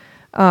 Yeah.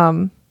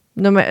 No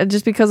matter,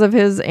 just because of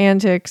his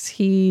antics,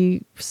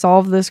 he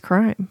solved this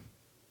crime.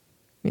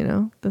 You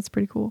know, that's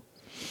pretty cool.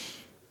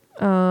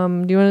 Do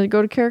you want to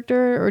go to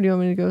character or do you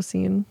want me to go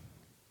scene?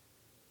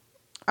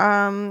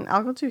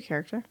 I'll go to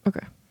character.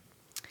 Okay.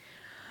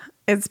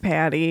 It's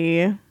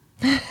Patty.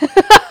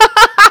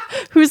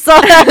 Who saw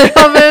that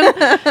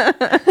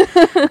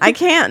coming? I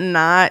can't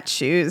not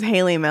choose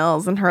Haley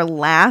Mills in her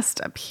last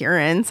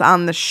appearance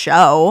on the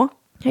show.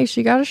 Hey,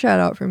 she got a shout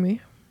out from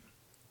me.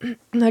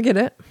 I get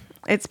it.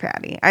 It's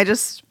Patty.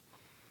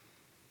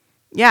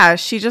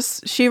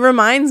 She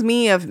reminds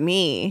me of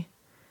me.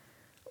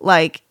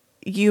 Like,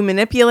 you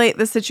manipulate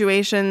the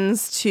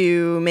situations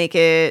to make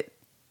it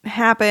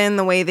happen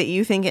the way that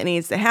you think it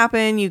needs to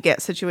happen. You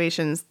get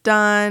situations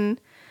done.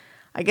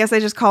 I guess I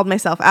just called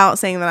myself out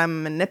saying that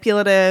I'm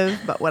manipulative,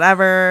 but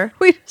whatever.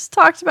 We just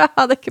talked about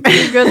how that could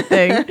be a good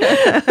thing.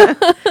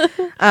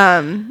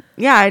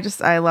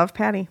 I love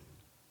Patty.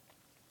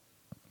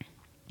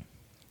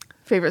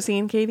 Favorite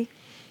scene, Katie?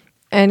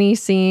 Any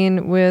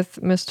scene with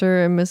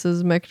Mr. and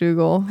Mrs.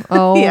 McDougal.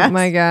 Oh Yes.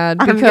 my God.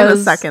 I'm going to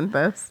second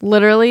this.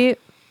 Literally,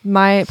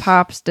 my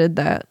pops did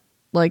that.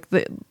 Like,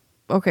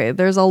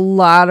 there's a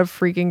lot of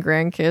freaking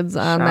grandkids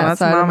on that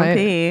side of my...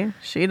 P.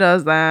 She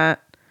does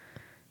that.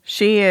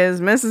 She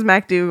is Mrs.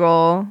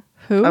 McDougal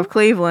Who? of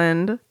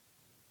Cleveland.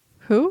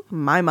 Who?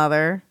 My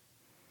mother.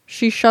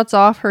 She shuts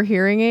off her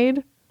hearing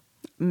aid?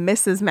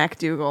 Mrs.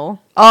 McDougal.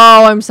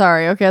 Oh, I'm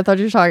sorry. Okay, I thought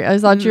you were saying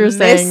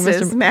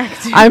Mrs. Mr.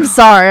 McDougal. I'm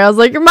sorry. I was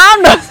like, your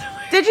mom knows.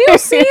 Did you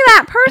see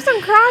that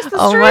person cross the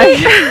Oh street?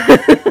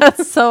 my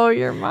God. So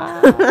your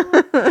mom.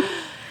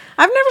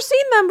 I've never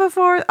seen them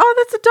before. Oh,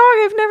 that's a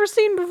dog I've never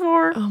seen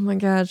before. Oh my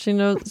God, she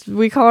knows.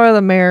 We call her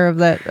the mayor of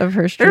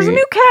her street. There's a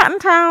new cat in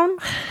town.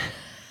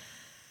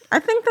 I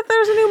think that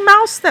there's a new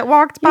mouse that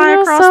walked by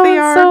across the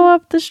yard. So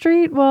up the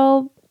street.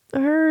 Well,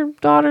 her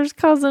daughter's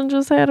cousin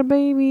just had a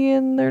baby,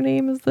 and their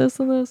name is this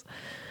and this.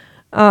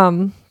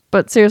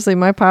 But seriously,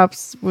 my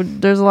pops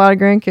would. There's a lot of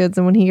grandkids,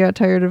 and when he got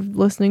tired of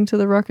listening to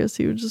the ruckus,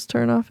 he would just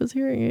turn off his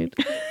hearing aid.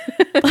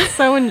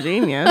 So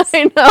ingenious.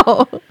 I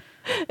know.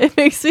 It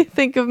makes me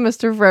think of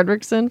Mr.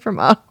 Fredrickson from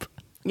Up.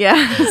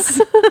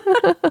 Yes.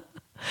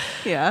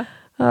 Yeah.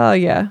 Oh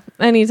yeah.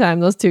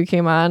 Anytime those two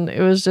came on, it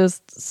was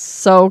just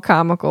so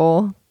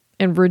comical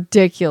and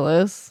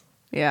ridiculous.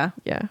 Yeah.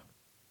 Yeah.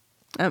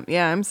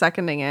 I'm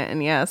seconding it.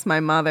 And yes, my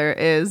mother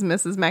is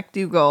Mrs.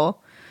 McDougal.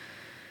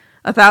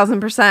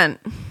 1,000%.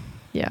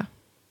 Yeah.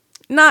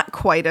 Not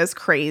quite as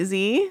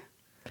crazy.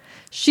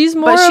 She's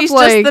more But of she's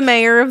like, just the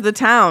mayor of the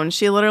town.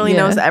 She literally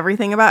Yeah. knows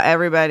everything about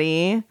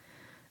everybody.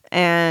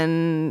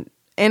 And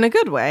in a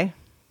good way.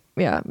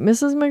 yeah,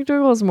 Mrs.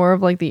 McDougal is more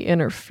of like the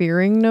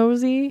interfering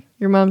nosy.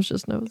 Your mom's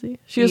just nosy.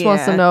 She just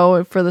wants to Yeah.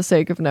 know for the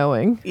sake of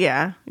knowing.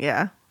 Yeah,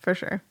 for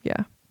sure.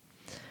 Yeah.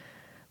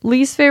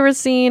 Least favorite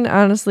scene,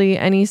 honestly,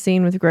 any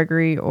scene with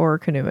Gregory or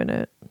Canoe in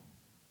it.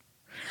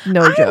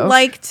 No I joke.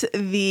 liked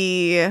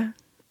the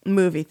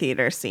movie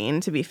theater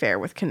scene, to be fair,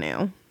 with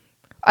Canoe.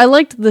 I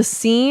liked the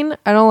scene.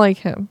 I don't like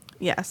him.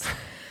 Yes.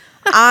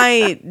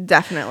 I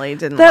definitely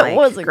didn't That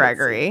was a good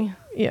Gregory.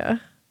 Yeah.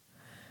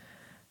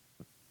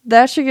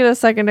 That should get a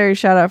secondary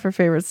shout out for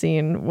favorite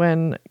scene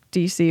when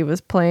DC was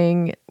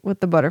playing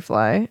with the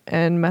butterfly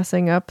and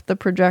messing up the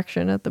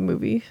projection at the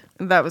movie.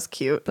 That was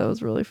cute. That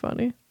was really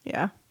funny.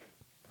 Yeah.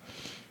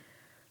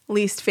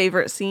 Least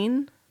favorite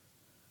scene?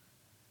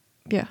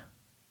 Yeah.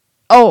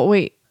 Oh,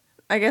 wait.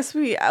 I guess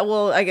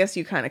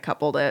you kind of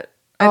coupled it.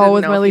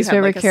 With my least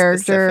favorite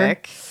character.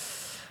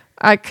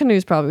 Specific.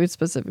 Canoe's probably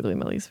specifically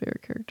my least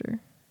favorite character.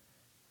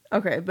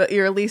 Okay, but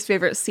your least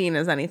favorite scene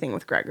is anything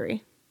with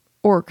Gregory.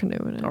 Or Canoe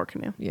in it. Or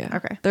Canoe. Yeah.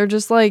 Okay. They're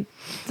just like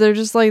they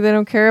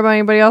don't care about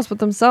anybody else but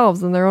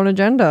themselves and their own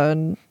agenda,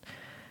 and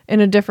in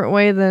a different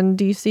way than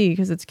DC,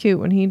 because it's cute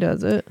when he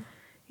does it.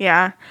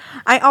 Yeah.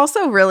 I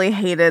also really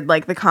hated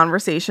like the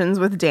conversations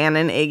with Dan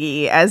and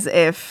Iggy as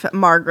if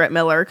Margaret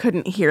Miller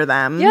couldn't hear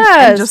them.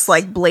 Yes. And just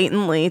like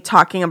blatantly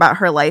talking about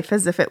her life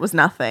as if it was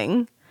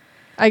nothing.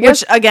 I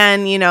guess Which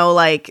again,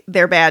 like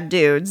they're bad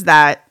dudes.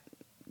 That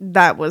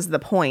was the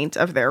point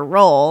of their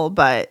role,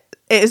 but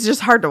it's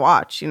just hard to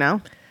watch,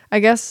 I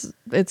guess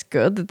it's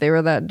good that they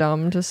were that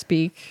dumb to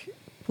speak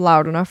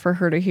loud enough for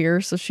her to hear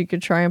so she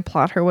could try and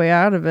plot her way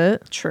out of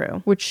it.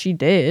 True. Which she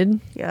did.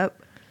 Yep.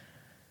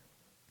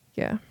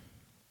 Yeah.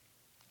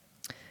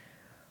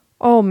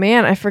 Oh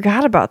man, I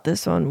forgot about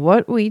this one.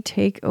 What we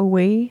take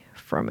away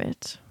from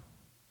it.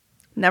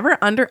 Never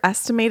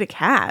underestimate a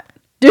cat.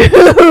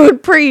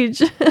 Dude,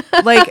 preach.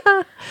 Like,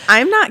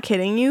 I'm not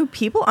kidding you.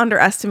 People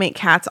underestimate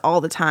cats all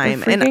the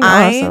time. They're And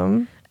freaking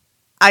awesome.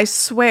 I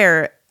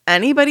swear,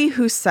 anybody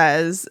who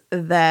says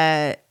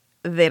that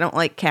they don't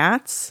like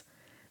cats,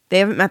 they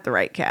haven't met the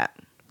right cat.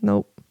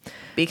 Nope.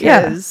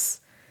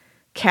 Because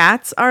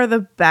cats are the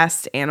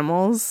best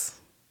animals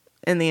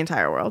in the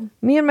entire world.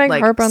 Me and Meg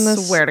harp on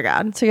this Swear to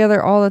God.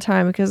 together all the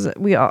time because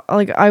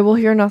I will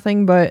hear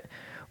nothing but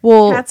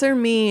cats are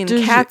mean.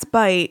 Cats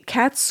bite.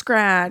 Cats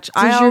scratch.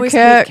 Does I your always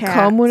cat hate cats.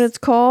 come when it's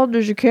called?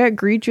 Does your cat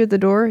greet you at the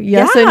door?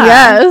 Yes Yeah. and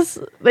yes.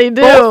 They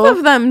do. Both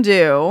of them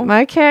do.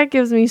 My cat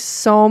gives me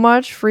so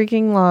much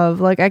freaking love.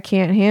 Like I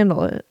can't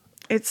handle it.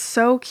 It's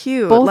so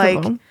cute. Both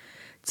of them.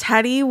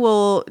 Teddy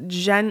will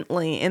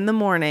gently in the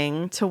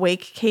morning to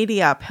wake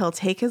Katie up. He'll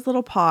take his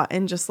little paw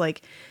and just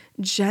like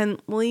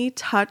gently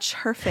touch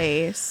her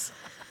face.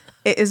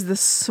 It is the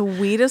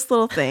sweetest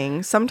little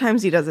thing.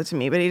 Sometimes he does it to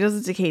me, but he does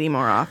it to Katie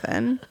more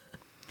often.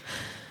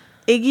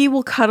 Iggy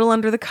will cuddle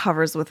under the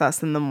covers with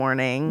us in the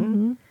morning.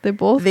 Mm-hmm. They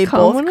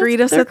both greet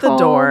us at the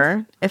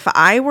door. If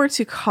I were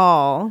to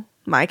call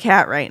my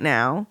cat right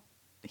now,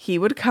 he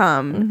would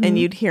come and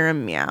you'd hear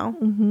him meow.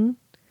 Mm-hmm.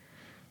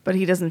 But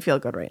he doesn't feel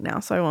good right now,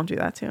 so I won't do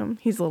that to him.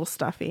 He's a little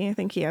stuffy. I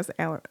think he has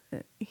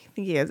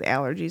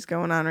allergies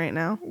going on right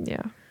now.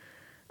 Yeah.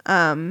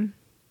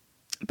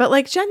 But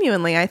like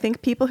genuinely, I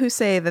think people who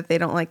say that they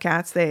don't like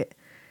cats, they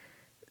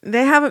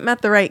haven't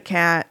met the right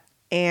cat,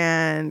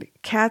 and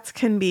cats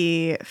can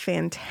be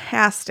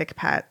fantastic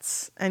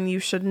pets, and you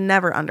should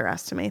never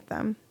underestimate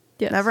them.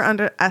 Yes. Never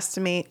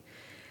underestimate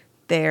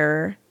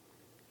their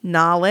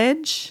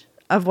knowledge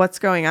of what's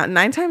going on.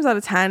 9 times out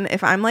of 10,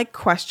 if I'm like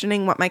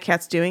questioning what my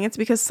cat's doing, it's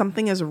because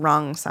something is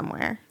wrong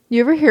somewhere.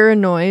 You ever hear a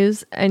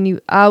noise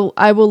and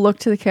I will look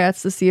to the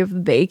cats to see if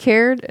they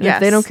cared, and if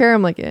they don't care,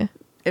 I'm like, eh.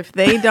 If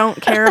they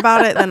don't care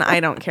about it, then I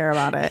don't care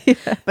about it.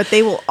 Yeah. But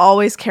they will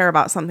always care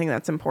about something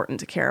that's important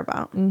to care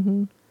about.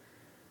 Mm-hmm.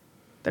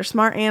 They're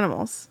smart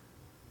animals.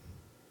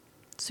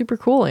 Super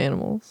cool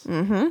animals.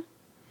 Mm-hmm.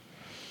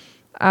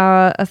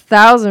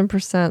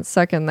 1,000%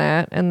 second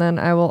that. And then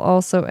I will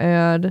also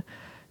add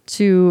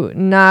to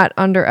not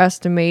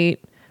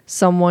underestimate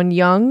someone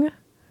young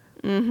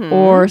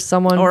or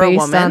someone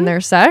based on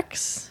their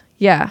sex.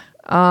 Yeah.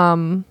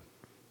 Or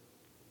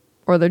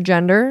their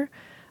gender.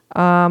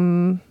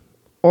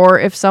 Or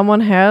if someone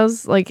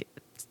has, like,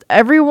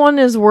 everyone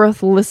is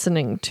worth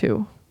listening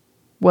to.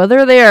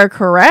 Whether they are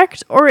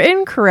correct or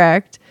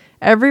incorrect,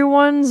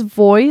 everyone's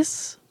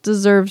voice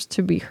deserves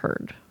to be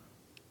heard.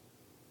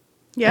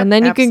 Yeah, and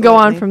then you can go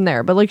on from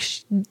there. But, like,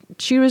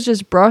 she was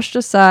just brushed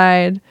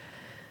aside.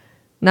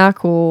 Not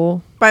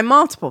cool. By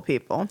multiple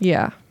people.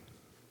 Yeah.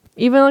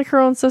 Even, like, her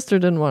own sister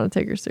didn't want to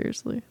take her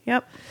seriously.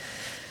 Yep.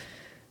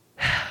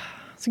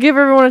 So give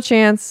everyone a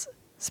chance,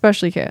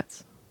 especially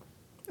cats.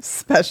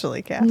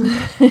 Especially cats.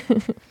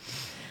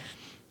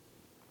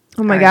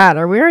 Oh my God,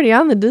 are we already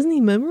on the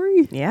Disney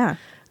memory? Yeah.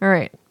 All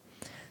right.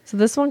 So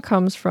this one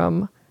comes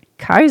from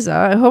Kaisa.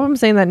 I hope I'm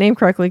saying that name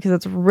correctly because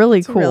it's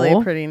really cool. It's a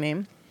really pretty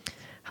name.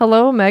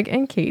 Hello, Meg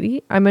and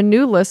Katie. I'm a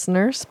new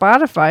listener.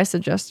 Spotify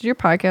suggested your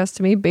podcast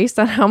to me based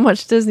on how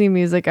much Disney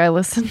music I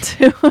listen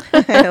to.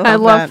 I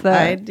love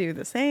that. I do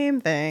the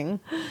same thing.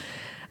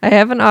 I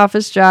have an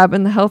office job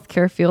in the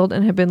healthcare field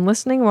and have been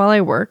listening while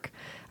I work.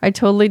 I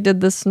totally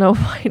did the Snow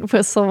White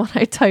whistle when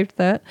I typed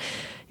that.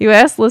 You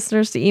asked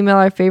listeners to email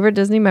our favorite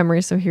Disney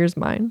memories, so here's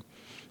mine.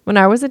 When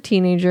I was a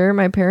teenager,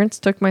 my parents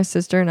took my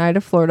sister and I to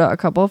Florida a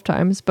couple of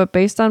times, but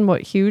based on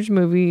what huge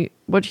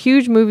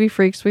movie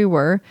freaks we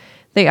were,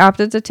 they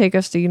opted to take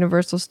us to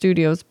Universal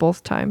Studios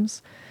both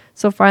times.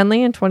 So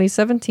finally in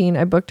 2017,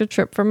 I booked a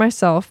trip for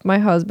myself, my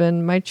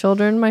husband, my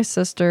children, my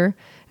sister,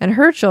 and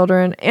her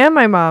children, and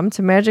my mom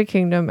to Magic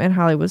Kingdom and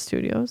Hollywood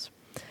Studios.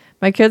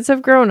 My kids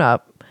have grown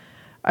up.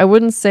 I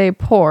wouldn't say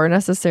poor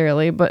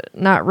necessarily, but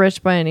not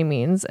rich by any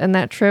means. And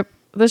that trip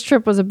This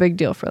trip was a big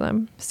deal for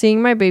them.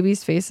 Seeing my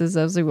baby's faces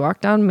as we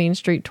walked down Main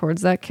Street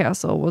towards that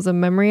castle was a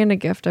memory and a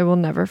gift I will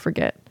never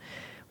forget.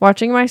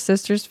 Watching my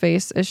sister's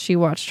face as she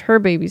watched her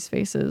baby's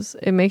faces,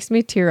 it makes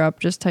me tear up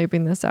just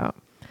typing this out.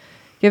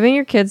 Giving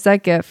your kids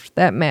that gift,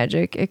 that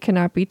magic, it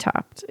cannot be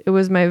topped. It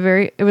was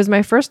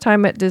my first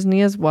time at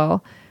Disney as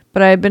well,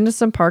 but I had been to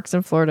some parks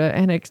in Florida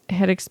and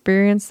had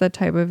experienced that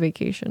type of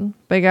vacation.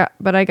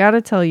 But I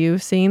gotta tell you,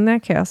 seeing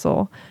that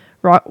castle,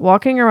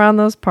 walking around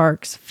those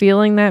parks,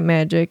 feeling that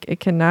magic, it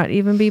cannot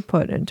even be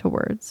put into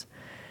words.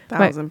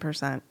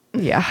 1000%.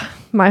 Yeah.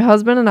 My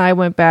husband and I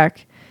went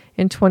back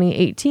in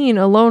 2018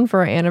 alone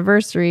for our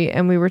anniversary,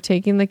 and we are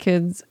taking the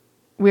kids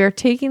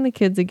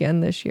again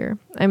this year.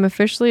 I'm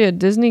officially a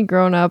Disney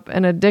grown-up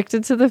and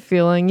addicted to the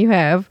feeling you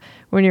have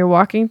when you're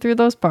walking through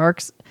those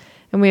parks,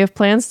 and we have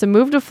plans to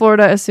move to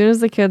Florida as soon as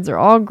the kids are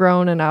all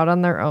grown and out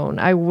on their own.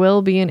 I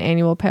will be an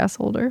annual pass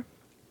holder.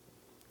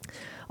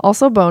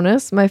 Also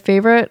bonus, my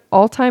favorite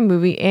all-time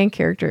movie and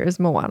character is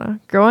Moana.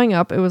 Growing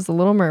up, it was The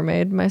Little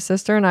Mermaid. My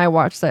sister and I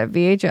watched that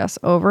VHS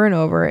over and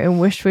over and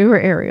wished we were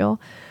Ariel.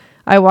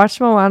 I watched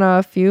Moana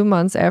a few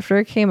months after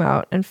it came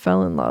out and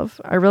fell in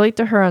love. I relate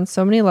to her on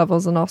so many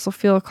levels and also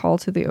feel a call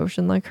to the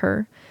ocean like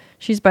her.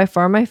 She's by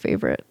far my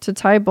favorite. To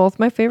tie both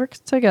my favorites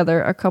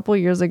together, a couple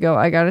years ago,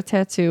 I got a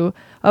tattoo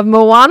of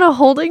Moana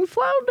holding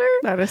Flounder.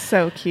 That is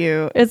so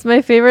cute. It's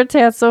my favorite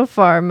tat so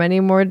far.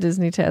 Many more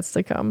Disney tats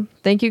to come.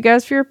 Thank you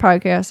guys for your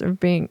podcast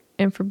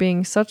and for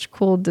being such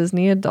cool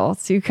Disney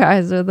adults. You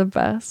guys are the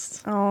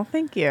best. Oh,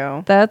 thank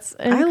you. That's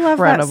incredible. I love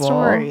that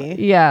story.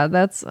 Yeah,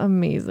 that's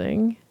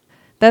amazing.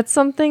 That's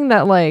something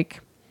that I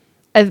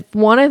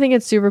think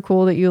it's super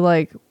cool that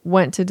you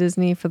went to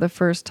Disney for the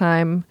first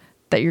time,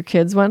 that your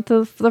kids went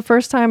to for the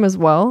first time as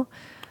well.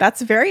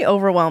 That's very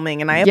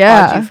overwhelming, and I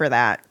applaud you for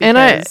that. And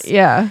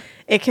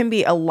it can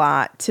be a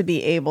lot to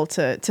be able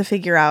to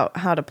figure out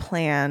how to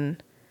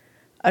plan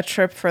a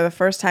trip for the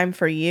first time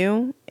for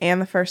you and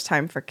the first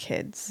time for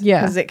kids. Yeah,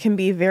 because it can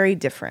be very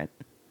different.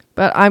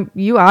 But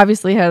you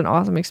obviously had an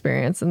awesome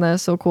experience, and that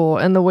is so cool.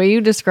 And the way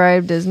you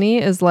describe Disney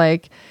is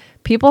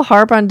people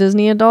harp on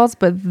Disney adults,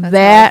 but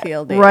that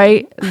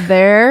right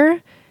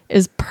there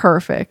is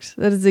perfect.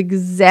 That is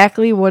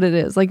exactly what it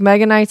is.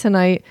 Meg and I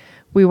tonight,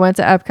 we went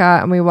to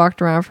Epcot and we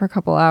walked around for a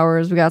couple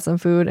hours. We got some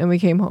food and we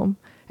came home.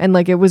 And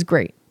it was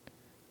great.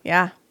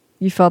 Yeah.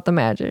 You felt the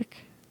magic.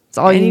 It's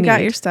all you need.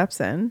 Got your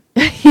steps in.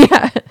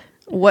 Yeah.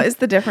 What is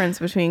the difference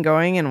between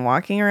going and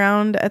walking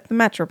around at the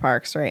Metro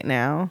Parks right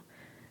now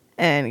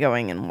and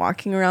going and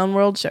walking around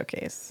World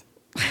Showcase?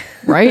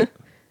 Right?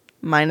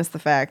 Minus the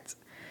fact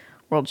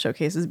World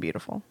Showcase is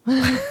beautiful.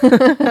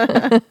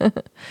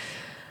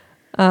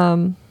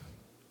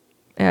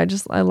 Yeah,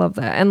 I love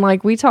that. And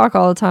we talk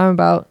all the time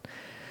about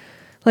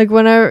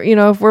whenever,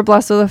 if we're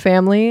blessed with a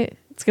family,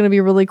 it's going to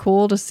be really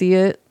cool to see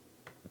it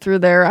through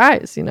their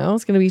eyes.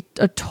 It's going to be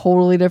a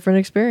totally different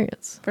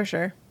experience. For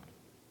sure.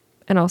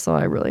 And also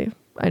I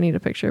need a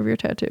picture of your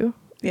tattoo.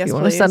 Yes, if you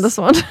want please. to send us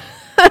one.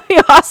 That'd be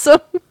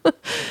awesome.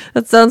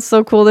 That sounds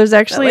so cool. There's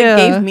actually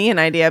gave me an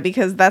idea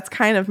because that's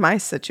kind of my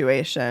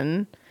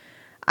situation.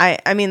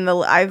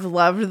 I've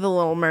loved The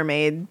Little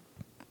Mermaid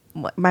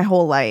my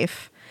whole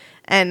life.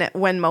 And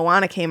when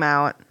Moana came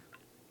out,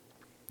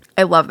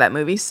 I love that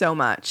movie so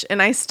much.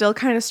 And I still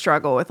kind of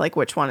struggle with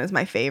which one is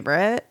my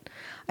favorite.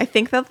 I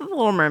think that The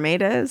Little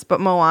Mermaid is, but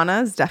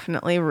Moana is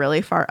definitely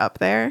really far up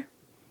there.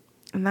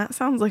 And that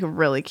sounds like a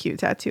really cute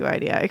tattoo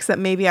idea, except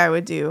maybe I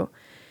would do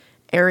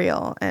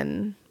Ariel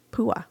and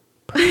Pua.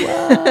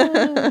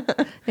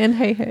 And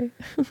Hey.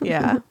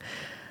 Yeah.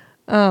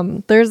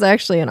 There's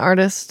actually an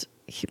artist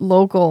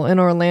local in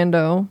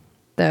Orlando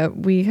that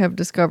we have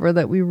discovered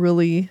that we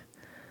really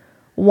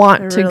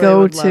want to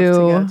go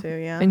to.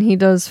 Yeah. And he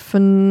does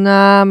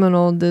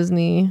phenomenal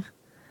Disney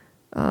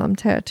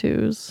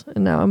tattoos.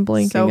 And now I'm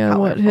blanking on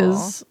what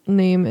his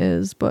name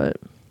is, but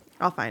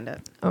I'll find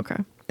it. Okay.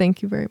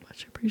 Thank you very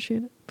much. I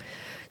appreciate it.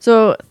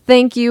 So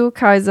thank you,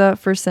 Kaisa,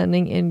 for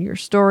sending in your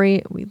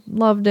story. We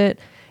loved it.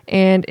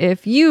 And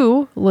if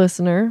you,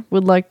 listener,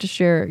 would like to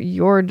share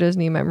your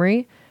Disney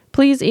memory,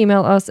 please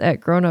email us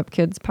at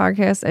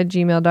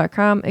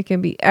grownupkidspodcast@gmail.com. It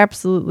can be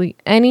absolutely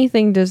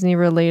anything Disney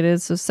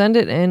related, so send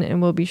it in and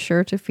we'll be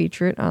sure to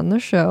feature it on the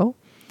show.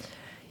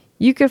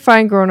 You can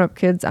find Grown Up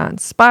Kids on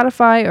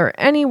Spotify or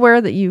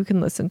anywhere that you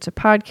can listen to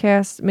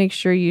podcasts. Make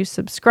sure you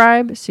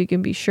subscribe so you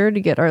can be sure to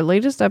get our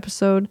latest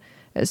episode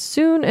as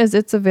soon as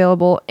it's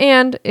available.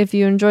 And if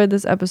you enjoyed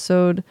this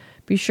episode,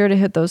 be sure to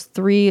hit those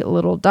 3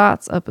 little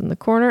dots up in the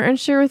corner and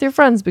share with your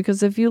friends,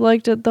 because if you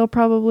liked it, they'll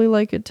probably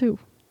like it too.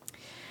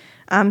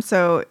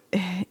 So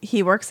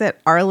he works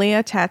at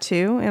Arlia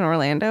Tattoo in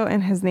Orlando,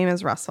 and his name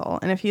is Russell.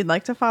 And if you'd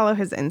like to follow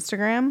his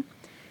Instagram,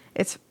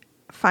 it's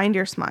Find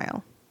Your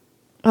Smile.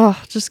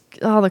 Oh, just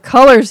all the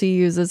colors he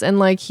uses.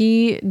 And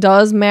he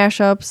does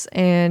mashups,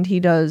 and he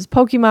does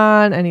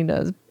Pokemon, and he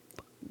does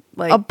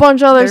a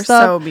bunch of other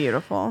stuff. They're so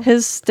beautiful.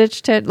 His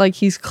Stitch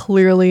he's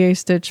clearly a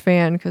Stitch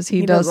fan, because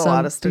he does a some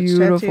lot of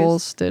beautiful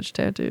Stitch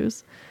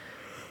tattoos.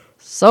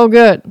 So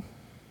good.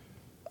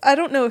 I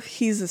don't know if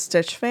he's a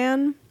Stitch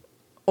fan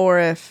or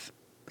if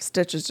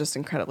Stitch is just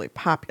incredibly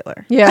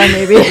popular. Yeah,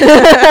 maybe.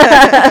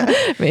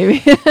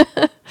 Maybe.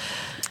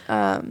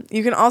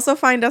 You can also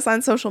find us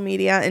on social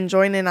media and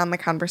join in on the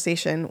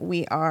conversation.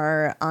 We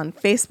are on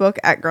Facebook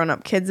at Grown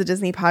Up Kids, a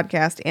Disney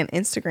podcast, and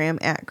Instagram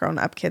at Grown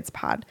Up Kids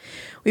Pod.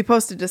 We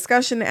post a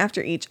discussion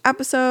after each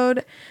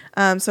episode.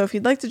 So if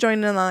you'd like to join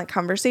in on that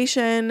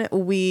conversation,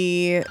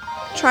 we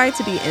try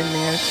to be in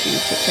there to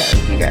chit-chat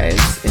with you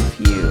guys if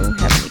you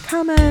have any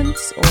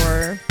comments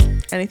or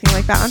anything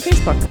like that on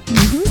Facebook.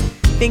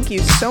 Thank you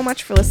so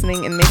much for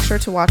listening, and make sure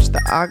to watch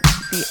the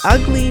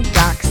Ugly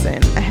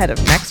Dachshund ahead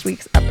of next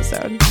week's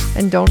episode.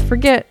 And don't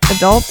forget,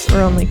 adults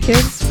are only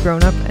kids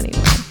grown up anyway.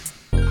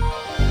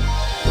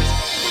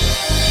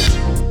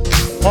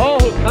 All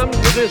who come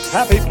to this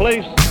happy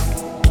place,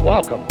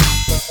 welcome.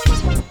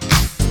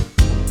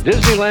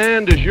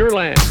 Disneyland is your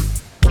land.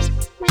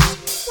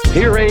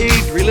 Here age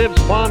relives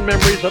fond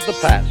memories of the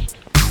past,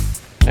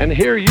 and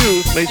here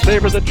youth may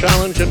savor the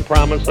challenge and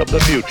promise of the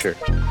future.